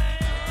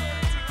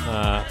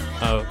a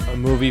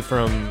movie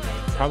from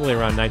probably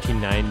around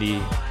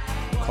 1990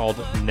 called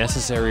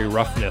Necessary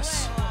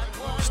Roughness,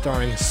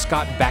 starring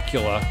Scott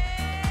Bakula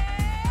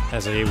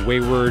as a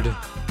wayward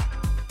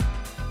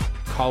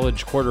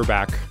college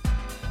quarterback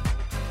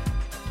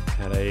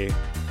at a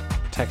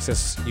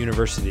Texas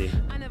university.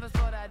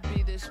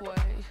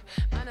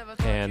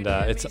 And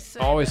it's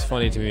always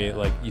funny to me,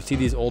 like, you see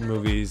these old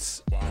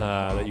movies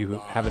that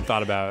you haven't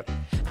thought about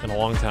in a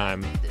long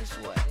time,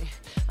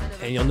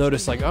 and you'll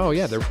notice, like, oh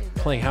yeah, they're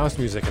playing house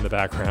music in the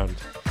background.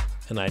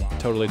 And I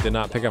totally did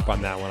not pick up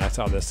on that when I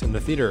saw this in the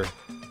theater.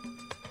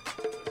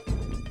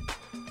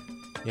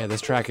 Yeah,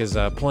 this track is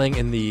playing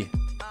in the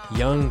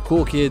young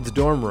cool kids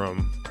dorm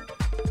room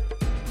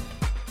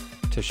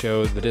to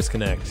show the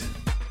disconnect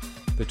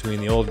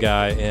between the old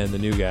guy and the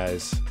new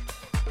guys.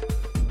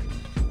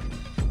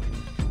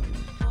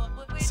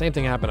 Same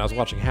thing happened. I was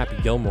watching Happy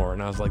Gilmore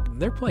and I was like,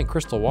 they're playing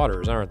Crystal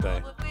Waters, aren't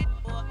they?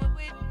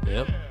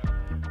 Yep.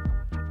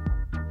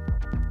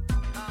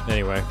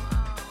 Anyway,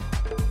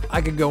 I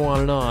could go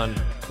on and on,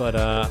 but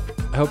I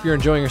hope you're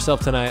enjoying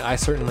yourself tonight. I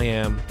certainly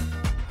am.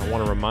 I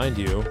want to remind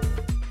you,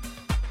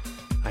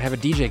 I have a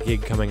DJ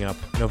gig coming up,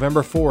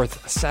 November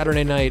 4th,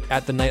 Saturday night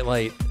at the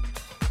Nightlight.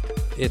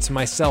 It's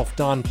myself,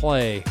 Don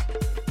Play,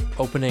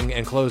 opening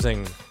and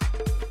closing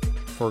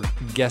for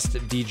guest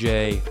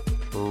DJ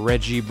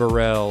Reggie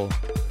Burrell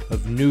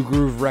of New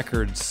Groove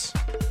Records.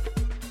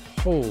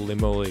 Holy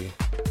moly.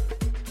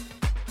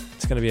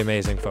 It's going to be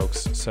amazing,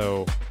 folks.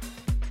 So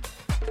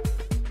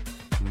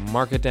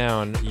mark it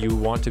down. You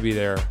want to be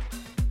there.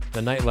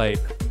 The Nightlight,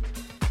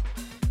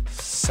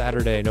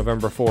 Saturday,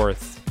 November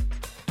 4th.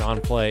 Don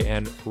Play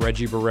and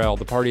Reggie Burrell.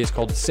 The party is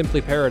called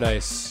Simply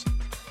Paradise.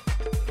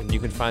 And you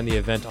can find the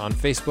event on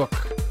Facebook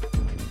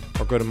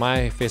or go to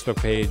my Facebook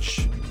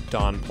page,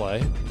 Don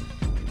Play,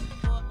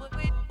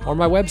 or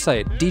my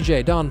website,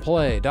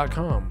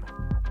 djdonplay.com,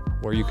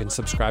 where you can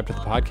subscribe to the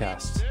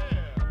podcast.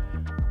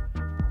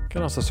 You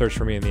can also search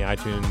for me in the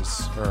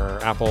iTunes or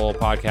Apple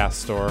Podcast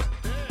Store,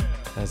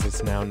 as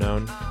it's now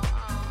known.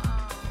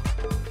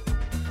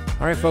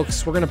 All right,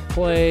 folks, we're going to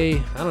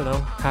play, I don't know,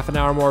 half an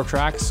hour more of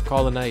tracks,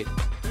 call the night.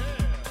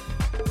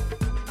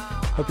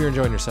 Hope you're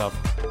enjoying yourself.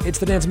 It's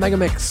the Dance Mega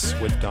Mix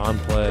with Don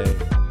Play.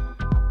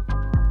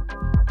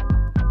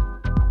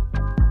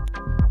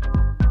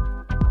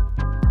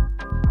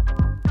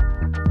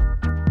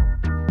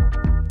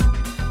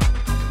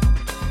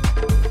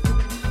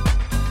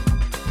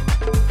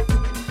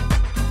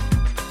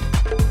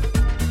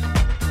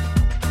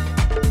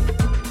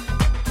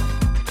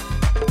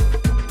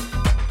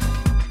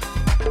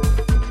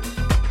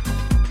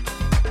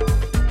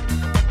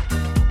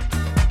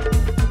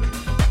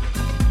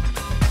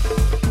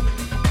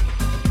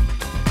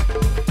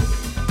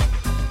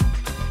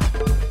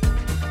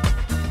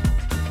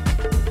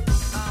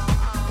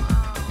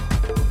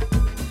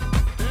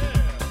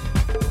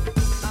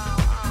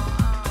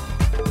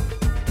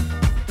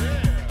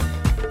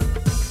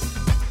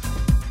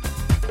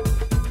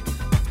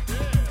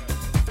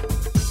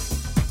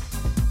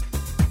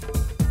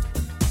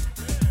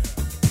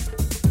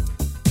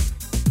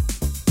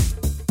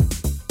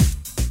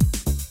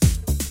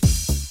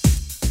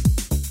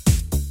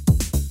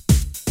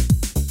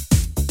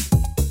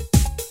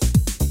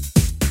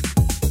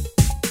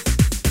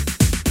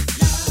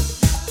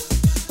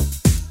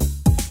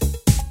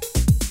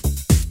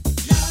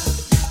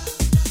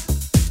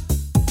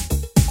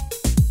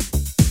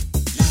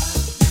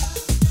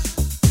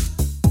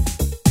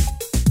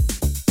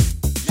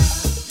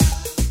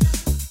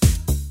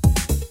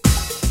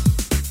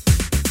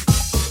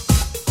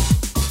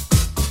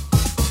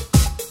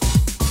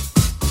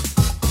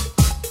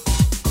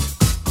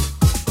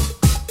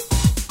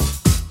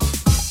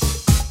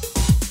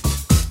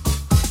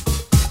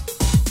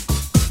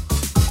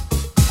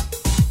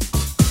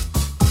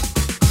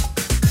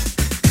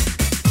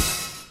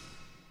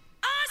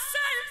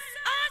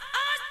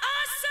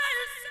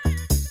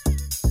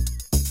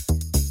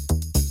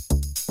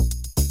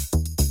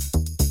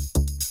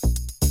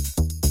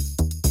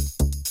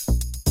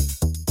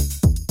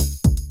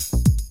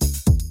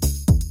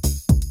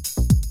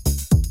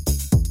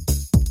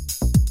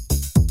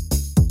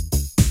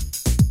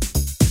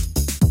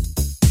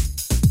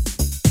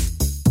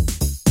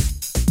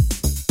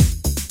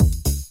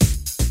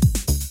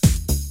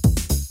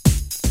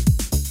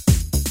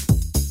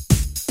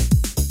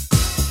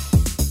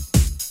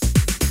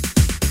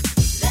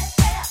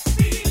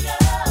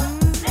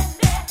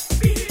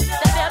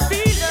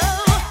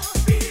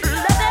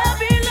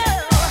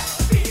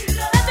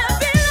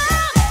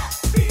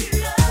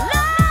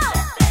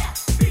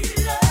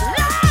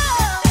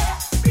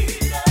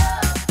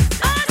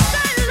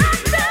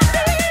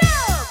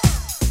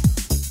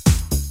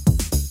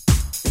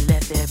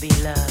 be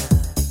love.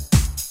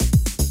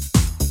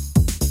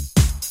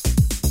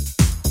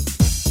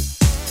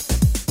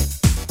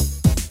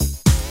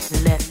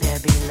 Let there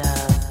be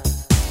love.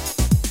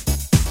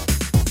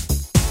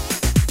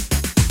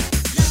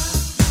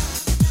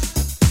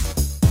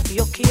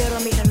 Yo quiero a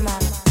mi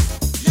hermano.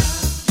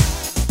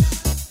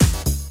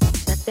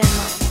 Set them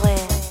my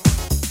plan.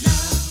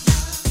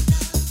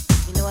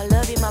 You know I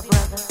love you, my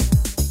brother.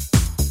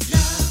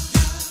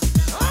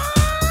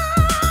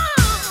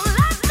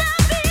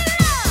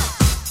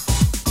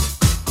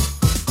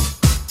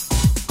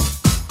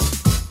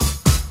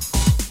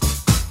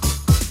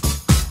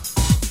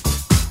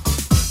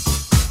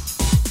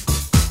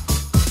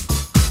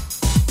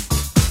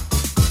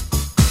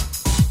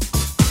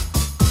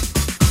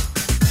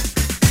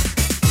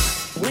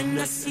 When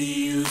I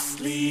see you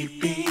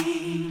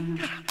sleeping,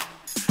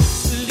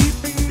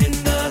 sleeping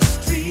in the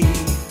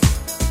street.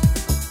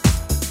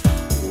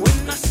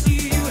 When I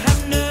see you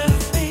have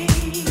nothing,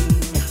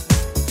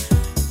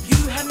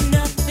 you have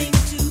nothing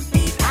to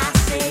eat. I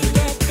say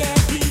let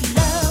there be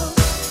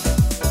love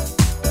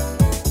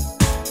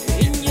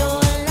in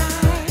your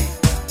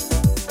life.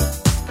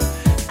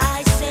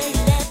 I say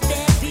let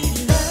there be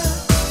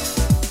love.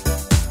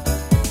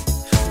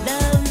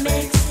 Love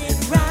makes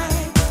it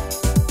right.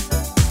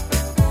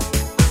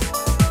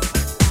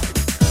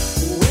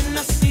 When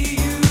I see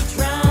you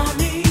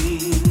drowning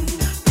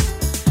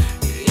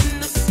in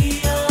the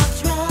sea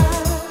of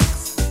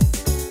drugs,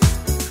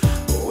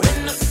 when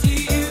I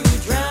see you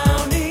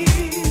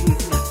drowning,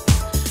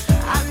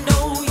 I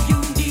know you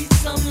need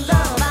some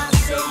love. I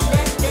say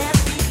let there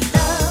be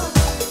love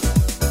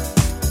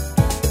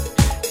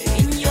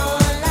in your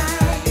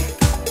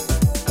life.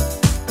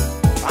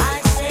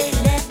 I say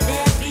let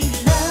there be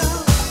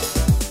love.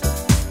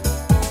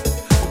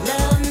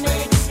 Love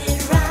makes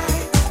it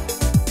right.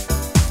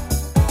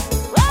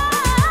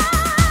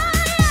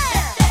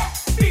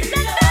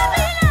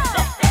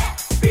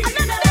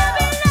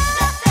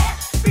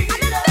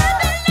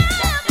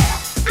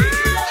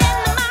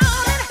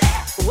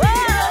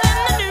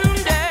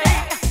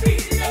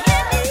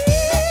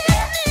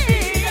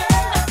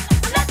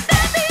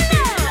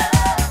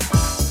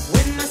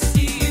 When I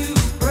see you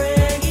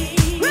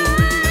praying,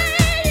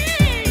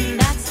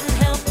 that's when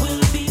help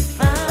will be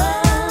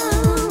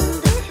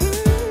found.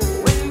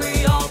 When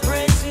we all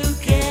pray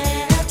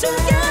together,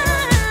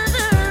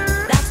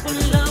 that's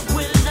when love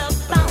will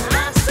abound.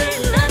 I say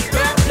let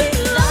there be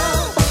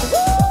love.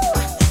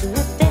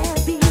 Let there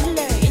be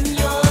love in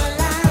your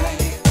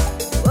life.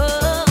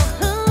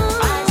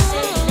 I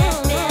say let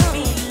there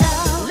be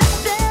love. Let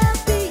there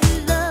be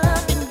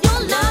love in your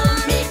life.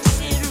 Love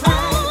makes it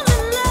right.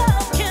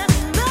 Love can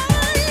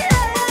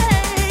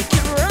make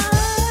it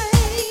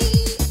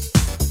right.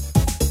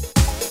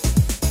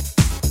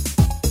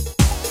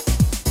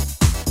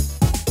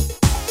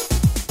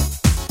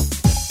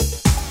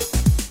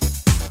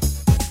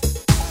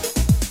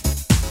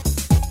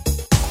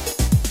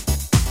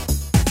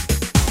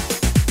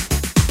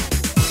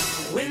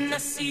 When I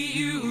see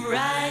you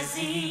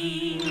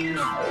rising,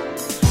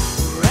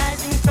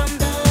 rising from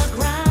the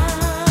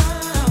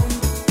ground,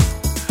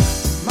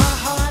 my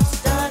heart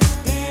starts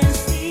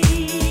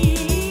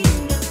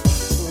dancing.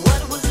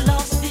 What was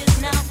lost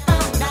is now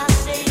found. I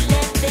say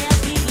let there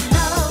be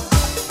love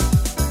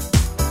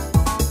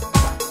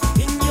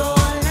in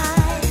your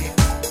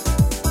life.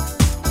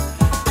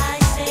 I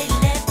say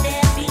let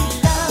there be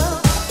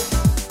love.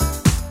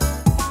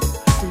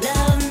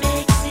 Love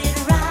makes it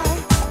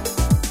right.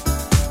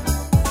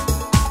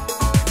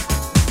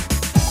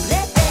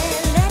 Let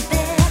there be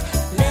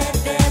love. Let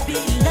there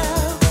be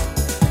love.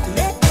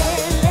 Let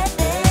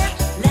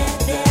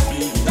there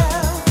be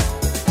love.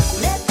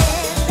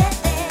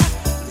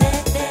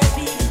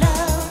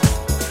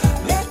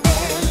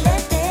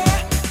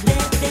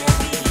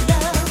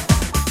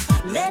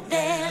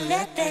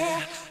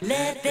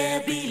 Let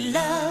there be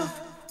love.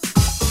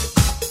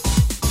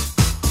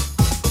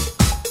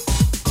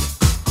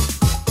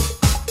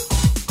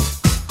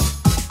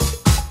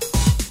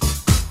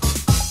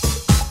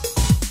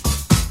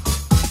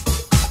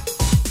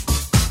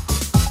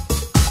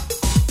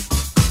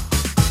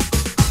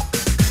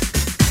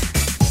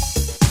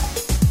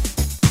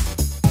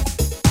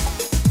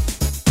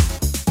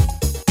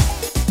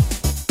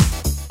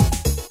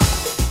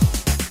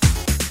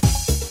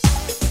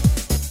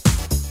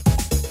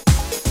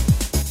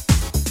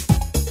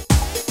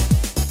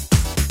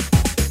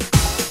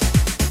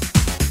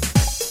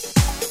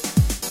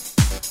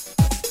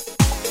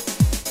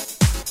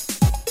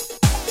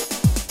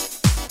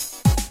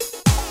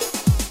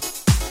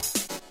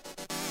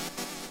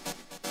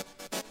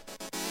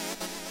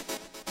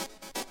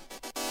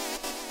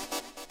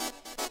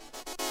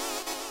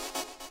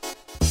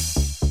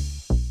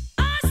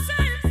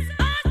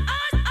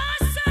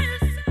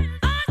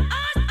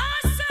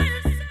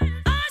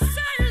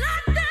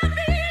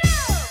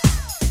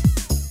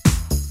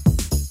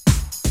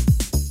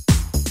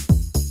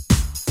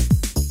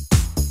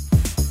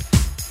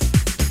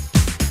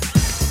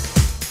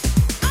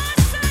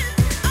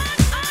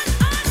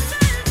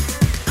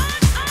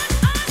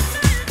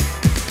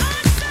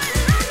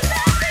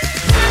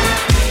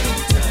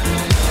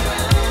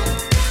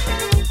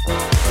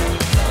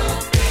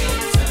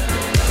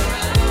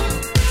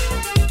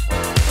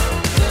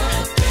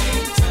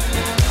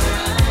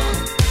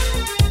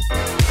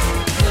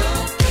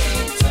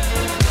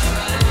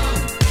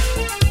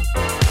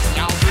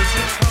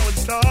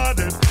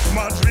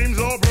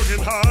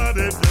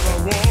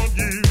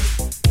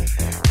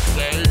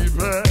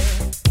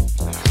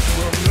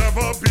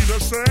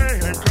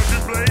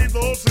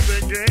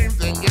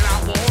 games, and yet I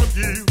want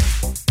you.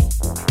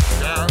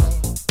 Girl,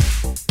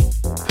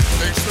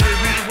 they say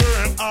we were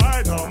an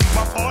item.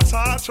 My thoughts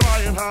I try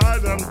and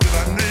hide them, 'cause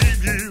I need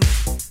you.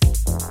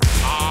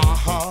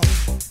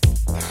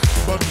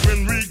 But when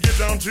we get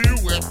down to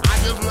it, I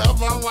just love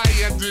the way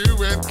you do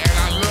it, and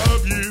I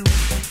love you.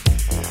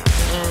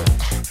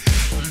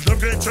 Love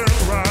can't turn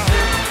around.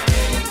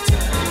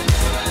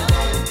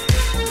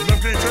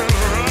 Love can't turn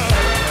around.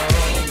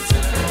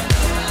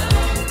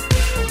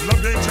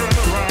 Love can't turn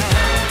around.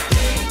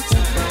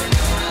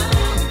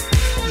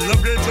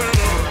 Love can't turn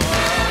around.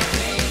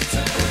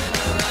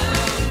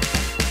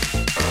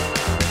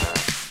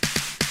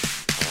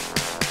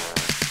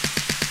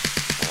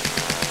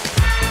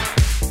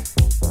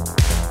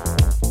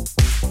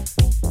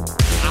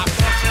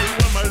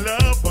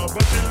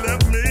 But you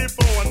left me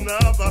for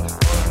another,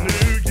 a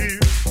new you.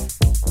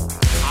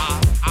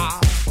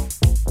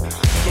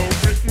 So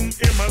written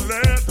in my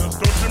letters,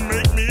 don't you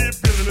make me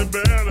feel any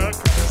better,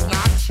 'cause it's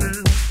not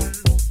true.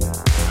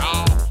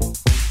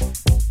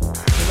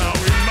 Now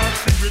in my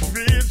secret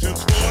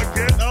visions,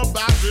 forget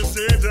about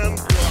decisions,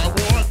 'cause I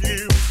want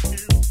you.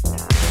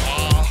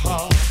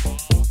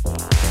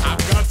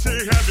 I've got to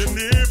have you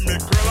near me,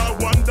 girl, I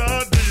wonder,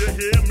 do you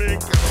hear me,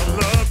 'cause I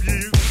love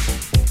you.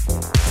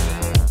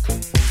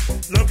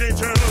 Love can't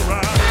turn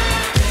around.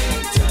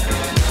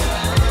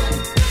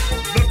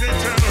 Love can't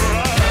turn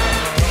around.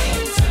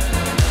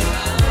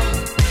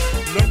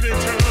 Love can't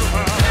turn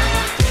around.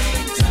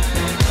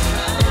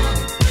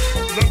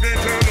 Love can't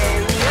turn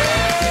around.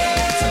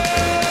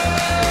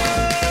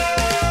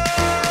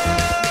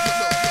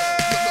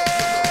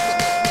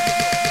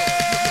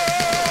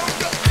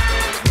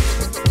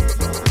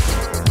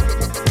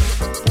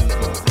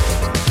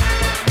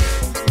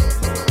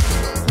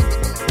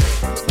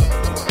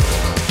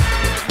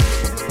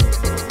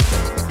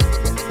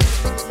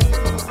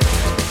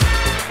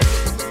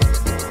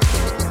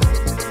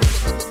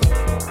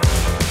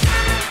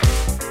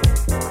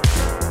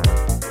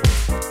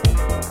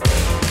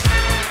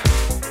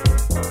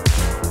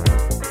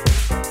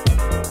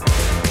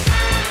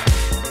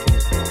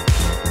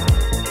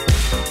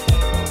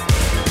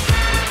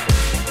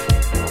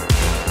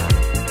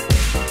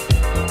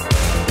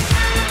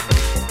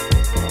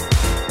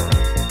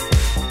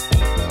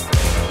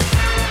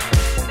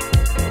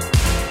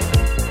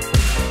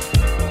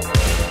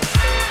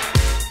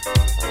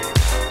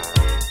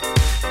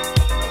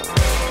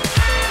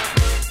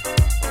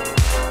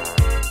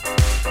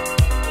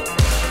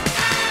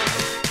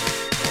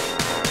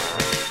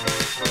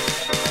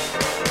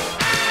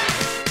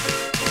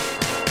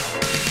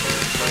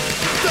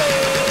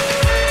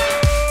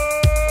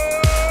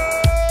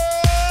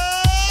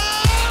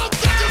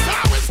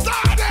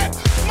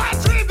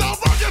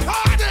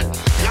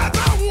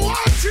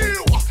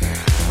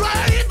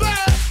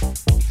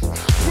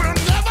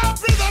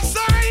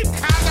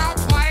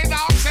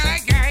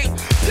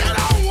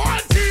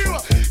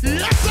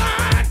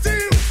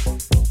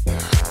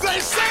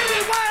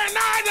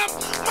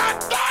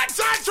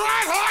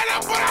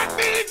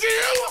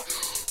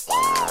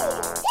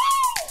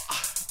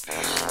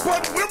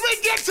 But when we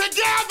get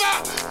together,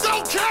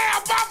 don't care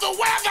about the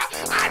weather.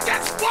 I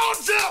just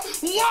want you,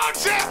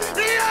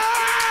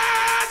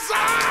 yes, I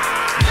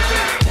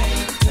do.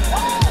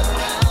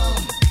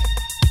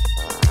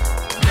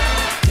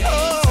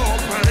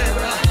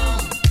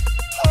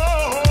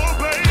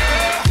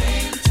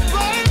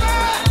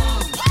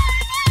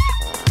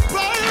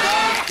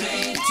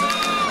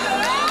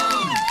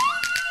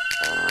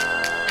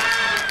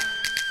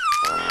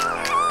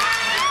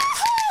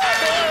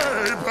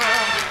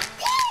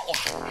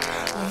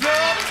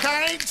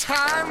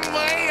 Turn me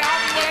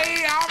around.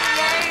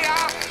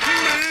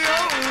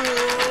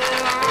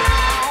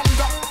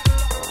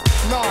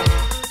 No,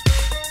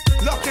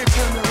 love can't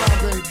turn me around,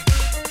 baby.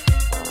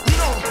 You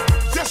know,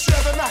 just the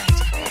other night,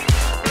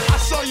 I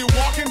saw you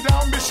walking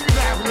down Michigan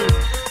Avenue.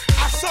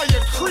 I saw you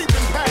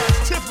creeping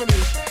past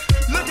Tiffany's,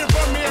 looking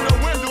for me in the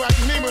window at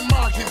Neiman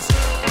Marcus.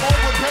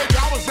 Over, baby,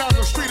 I was down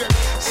the street at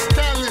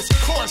Stanley's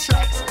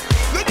Corshots,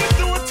 looking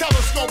through a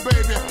telescope,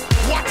 baby,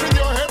 watching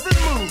your every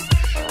move.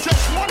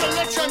 Just wanna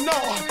let you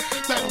know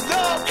that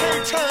love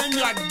can't turn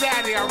your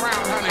daddy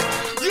around, honey.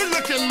 You're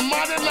looking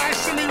mighty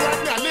nice to me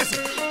right now. Listen.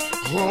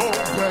 Oh,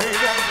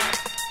 baby,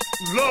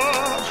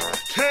 love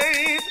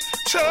can't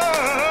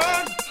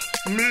turn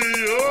me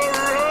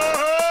around.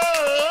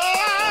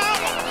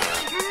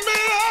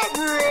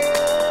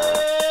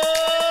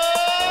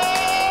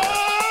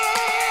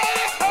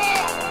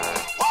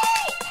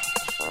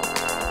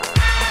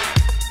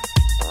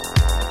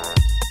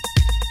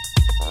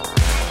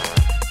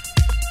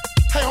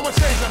 Hey, I'm gonna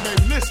say something,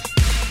 baby. Listen.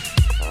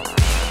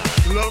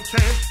 Love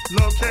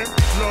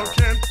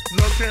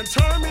can't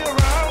turn me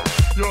around.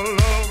 Your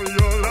love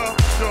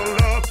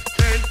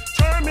can't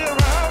turn me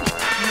around.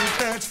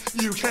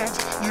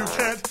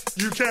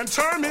 You can't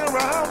turn me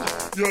around.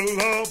 Your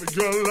love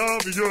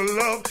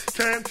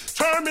can't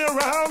turn me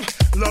around.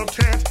 Love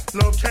can't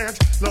turn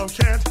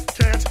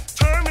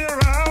me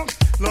around.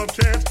 Love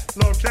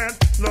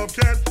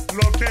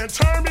can't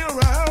turn me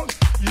around.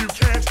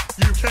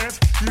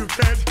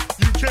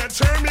 can't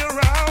turn me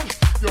around.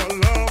 Your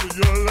love,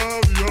 your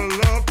love, your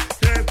love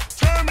can't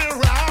turn me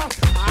around.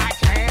 I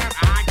can't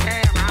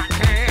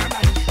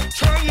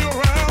turn you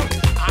around.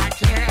 I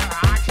can't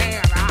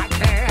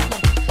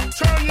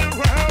turn you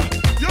around.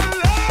 Your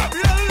love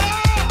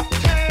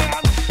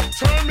can't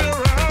turn me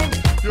around.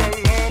 Your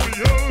love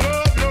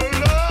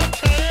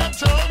can't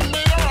turn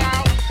me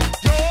around.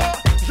 Your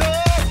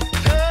love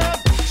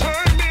can't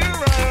turn me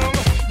around.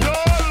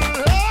 Your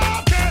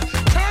love can't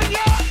turn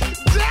your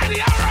daddy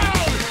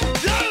around.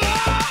 Your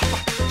love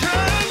can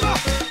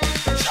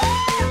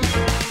turn me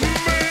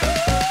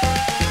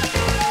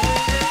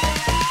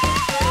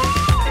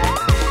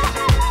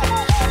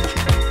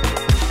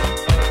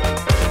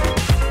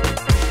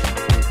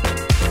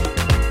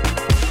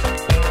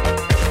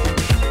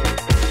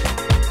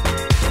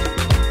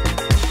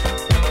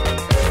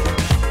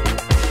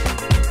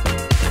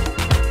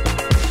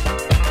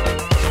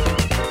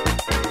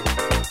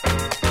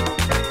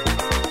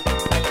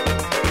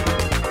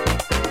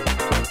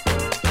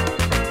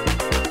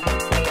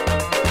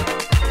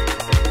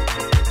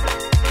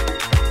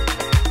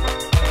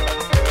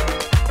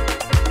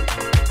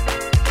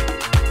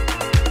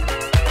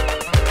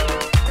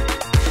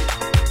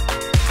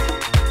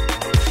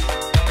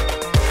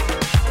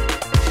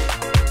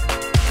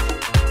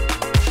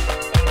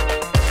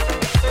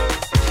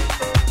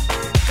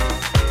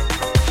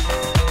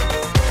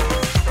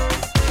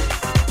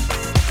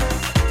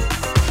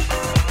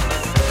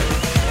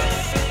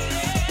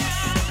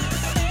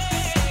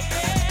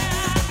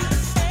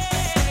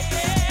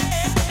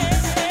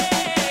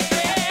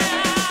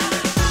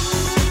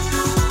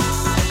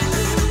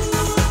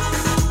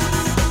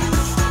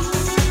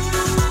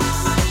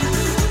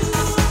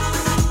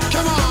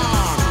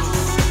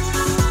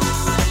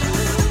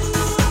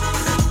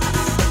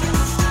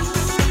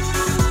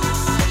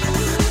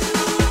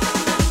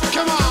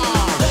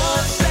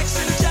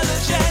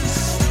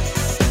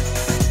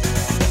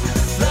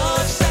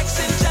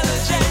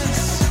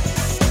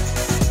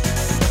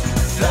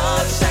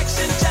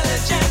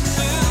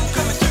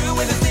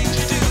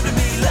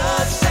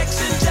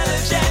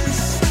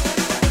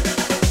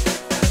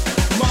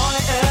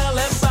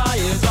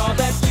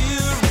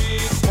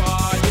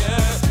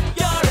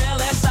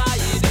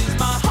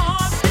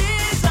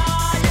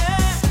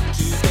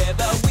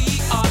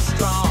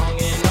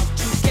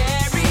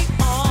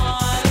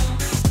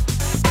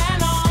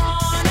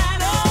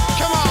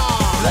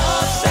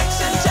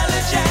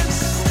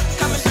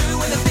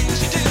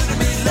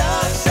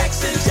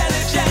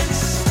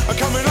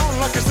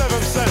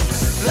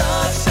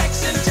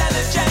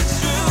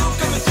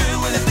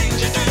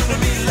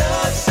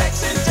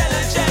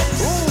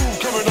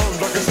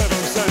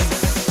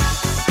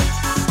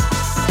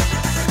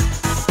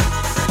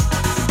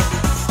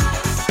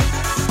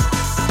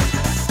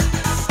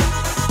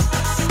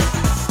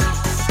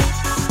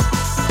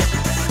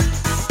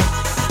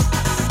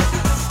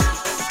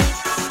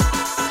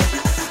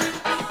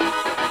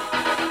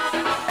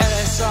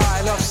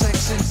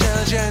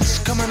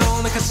coming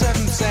on like a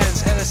seventh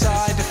sense.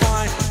 LSI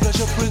define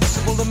pleasure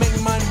principle to make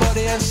mind,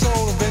 body and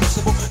soul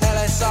invincible.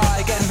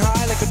 LSI getting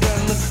high like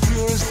adrenaline,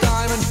 pure as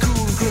diamond,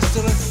 cool and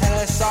crystalline.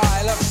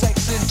 LSI love,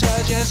 sex,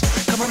 intelligence,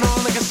 coming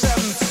on like a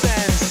seventh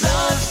sense.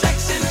 Love,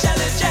 sex,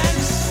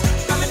 intelligence,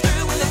 coming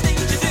through with the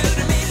things you do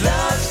to me.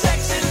 Love,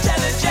 sex,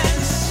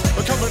 intelligence,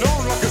 coming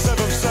on like a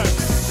seventh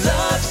sense.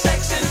 Love,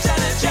 sex,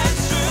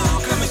 intelligence,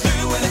 coming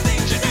through with the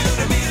things you do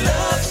to me.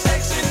 Love,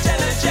 sex,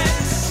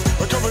 intelligence,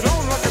 coming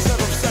on like a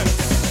seventh sense.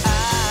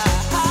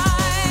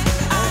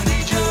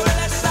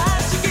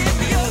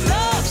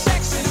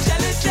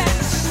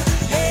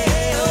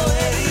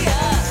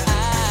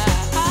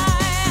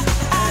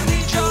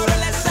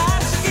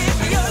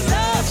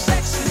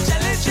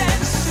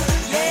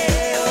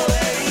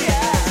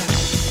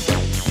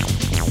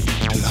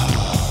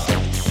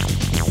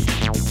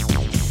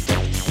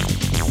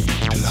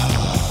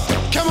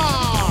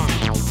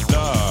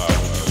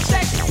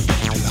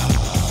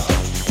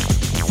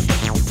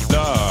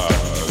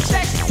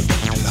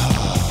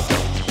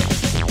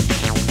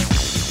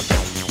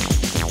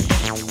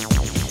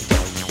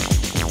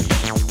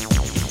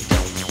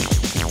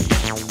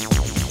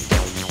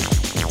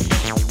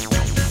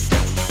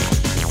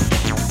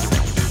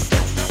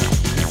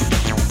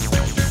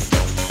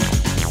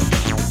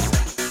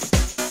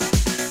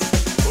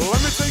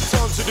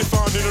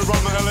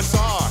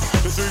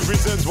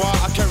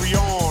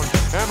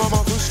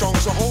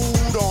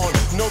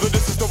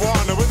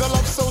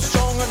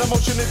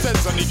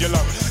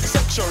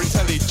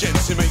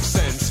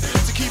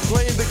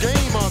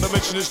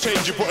 Is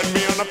change, you're putting me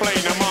on a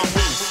plane, I'm on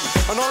peace.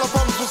 And all the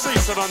problems will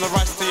cease, and on the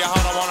rest of your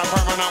heart I want a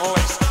permanent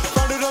place.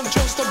 Founded on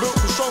trust and built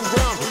from strong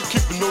ground,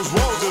 keeping those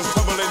walls just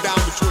tumbling down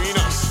between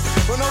us.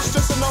 But no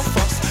stress and no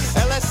fuss,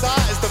 LSI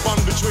is the bond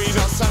between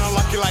us. And I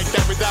like you like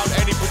that without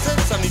any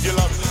pretense. I need your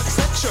love,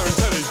 sex, your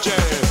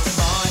intelligence.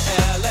 My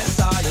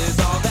LSI is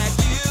all that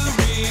you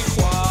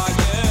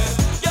require.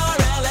 Your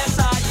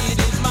LSI, it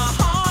is my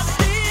heart's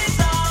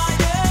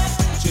desire.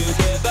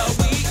 Together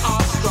we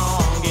are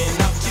strong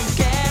enough to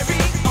carry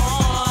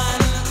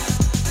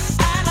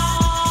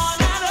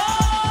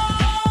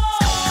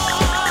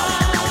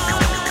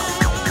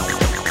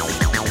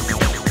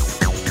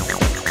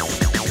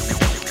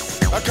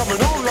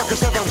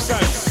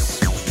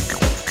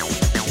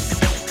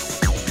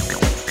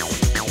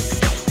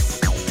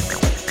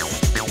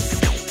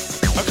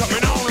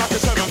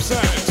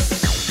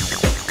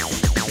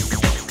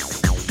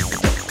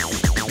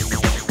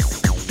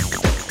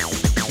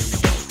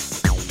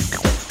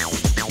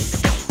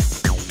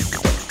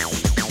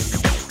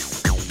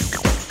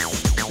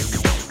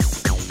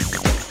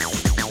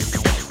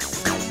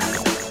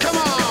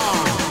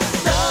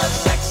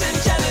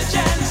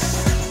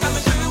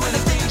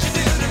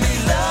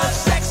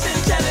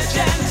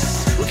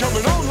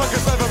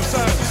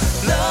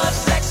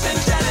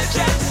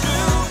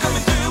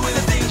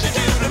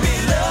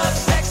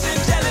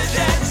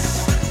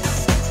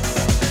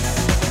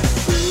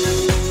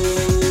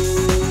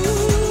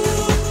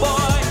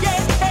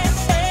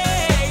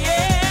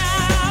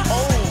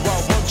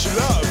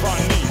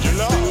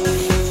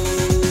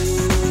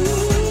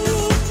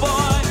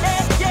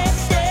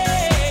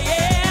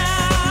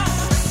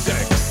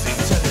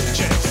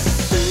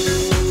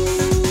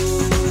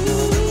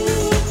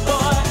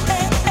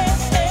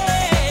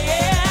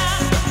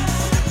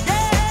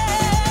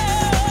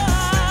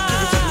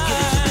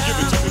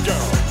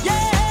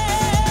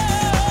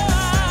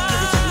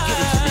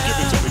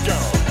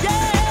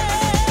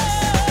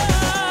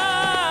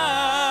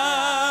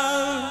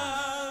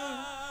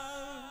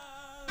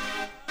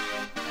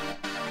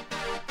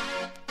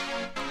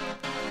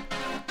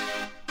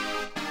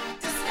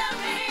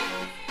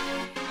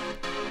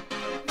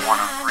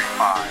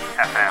 5.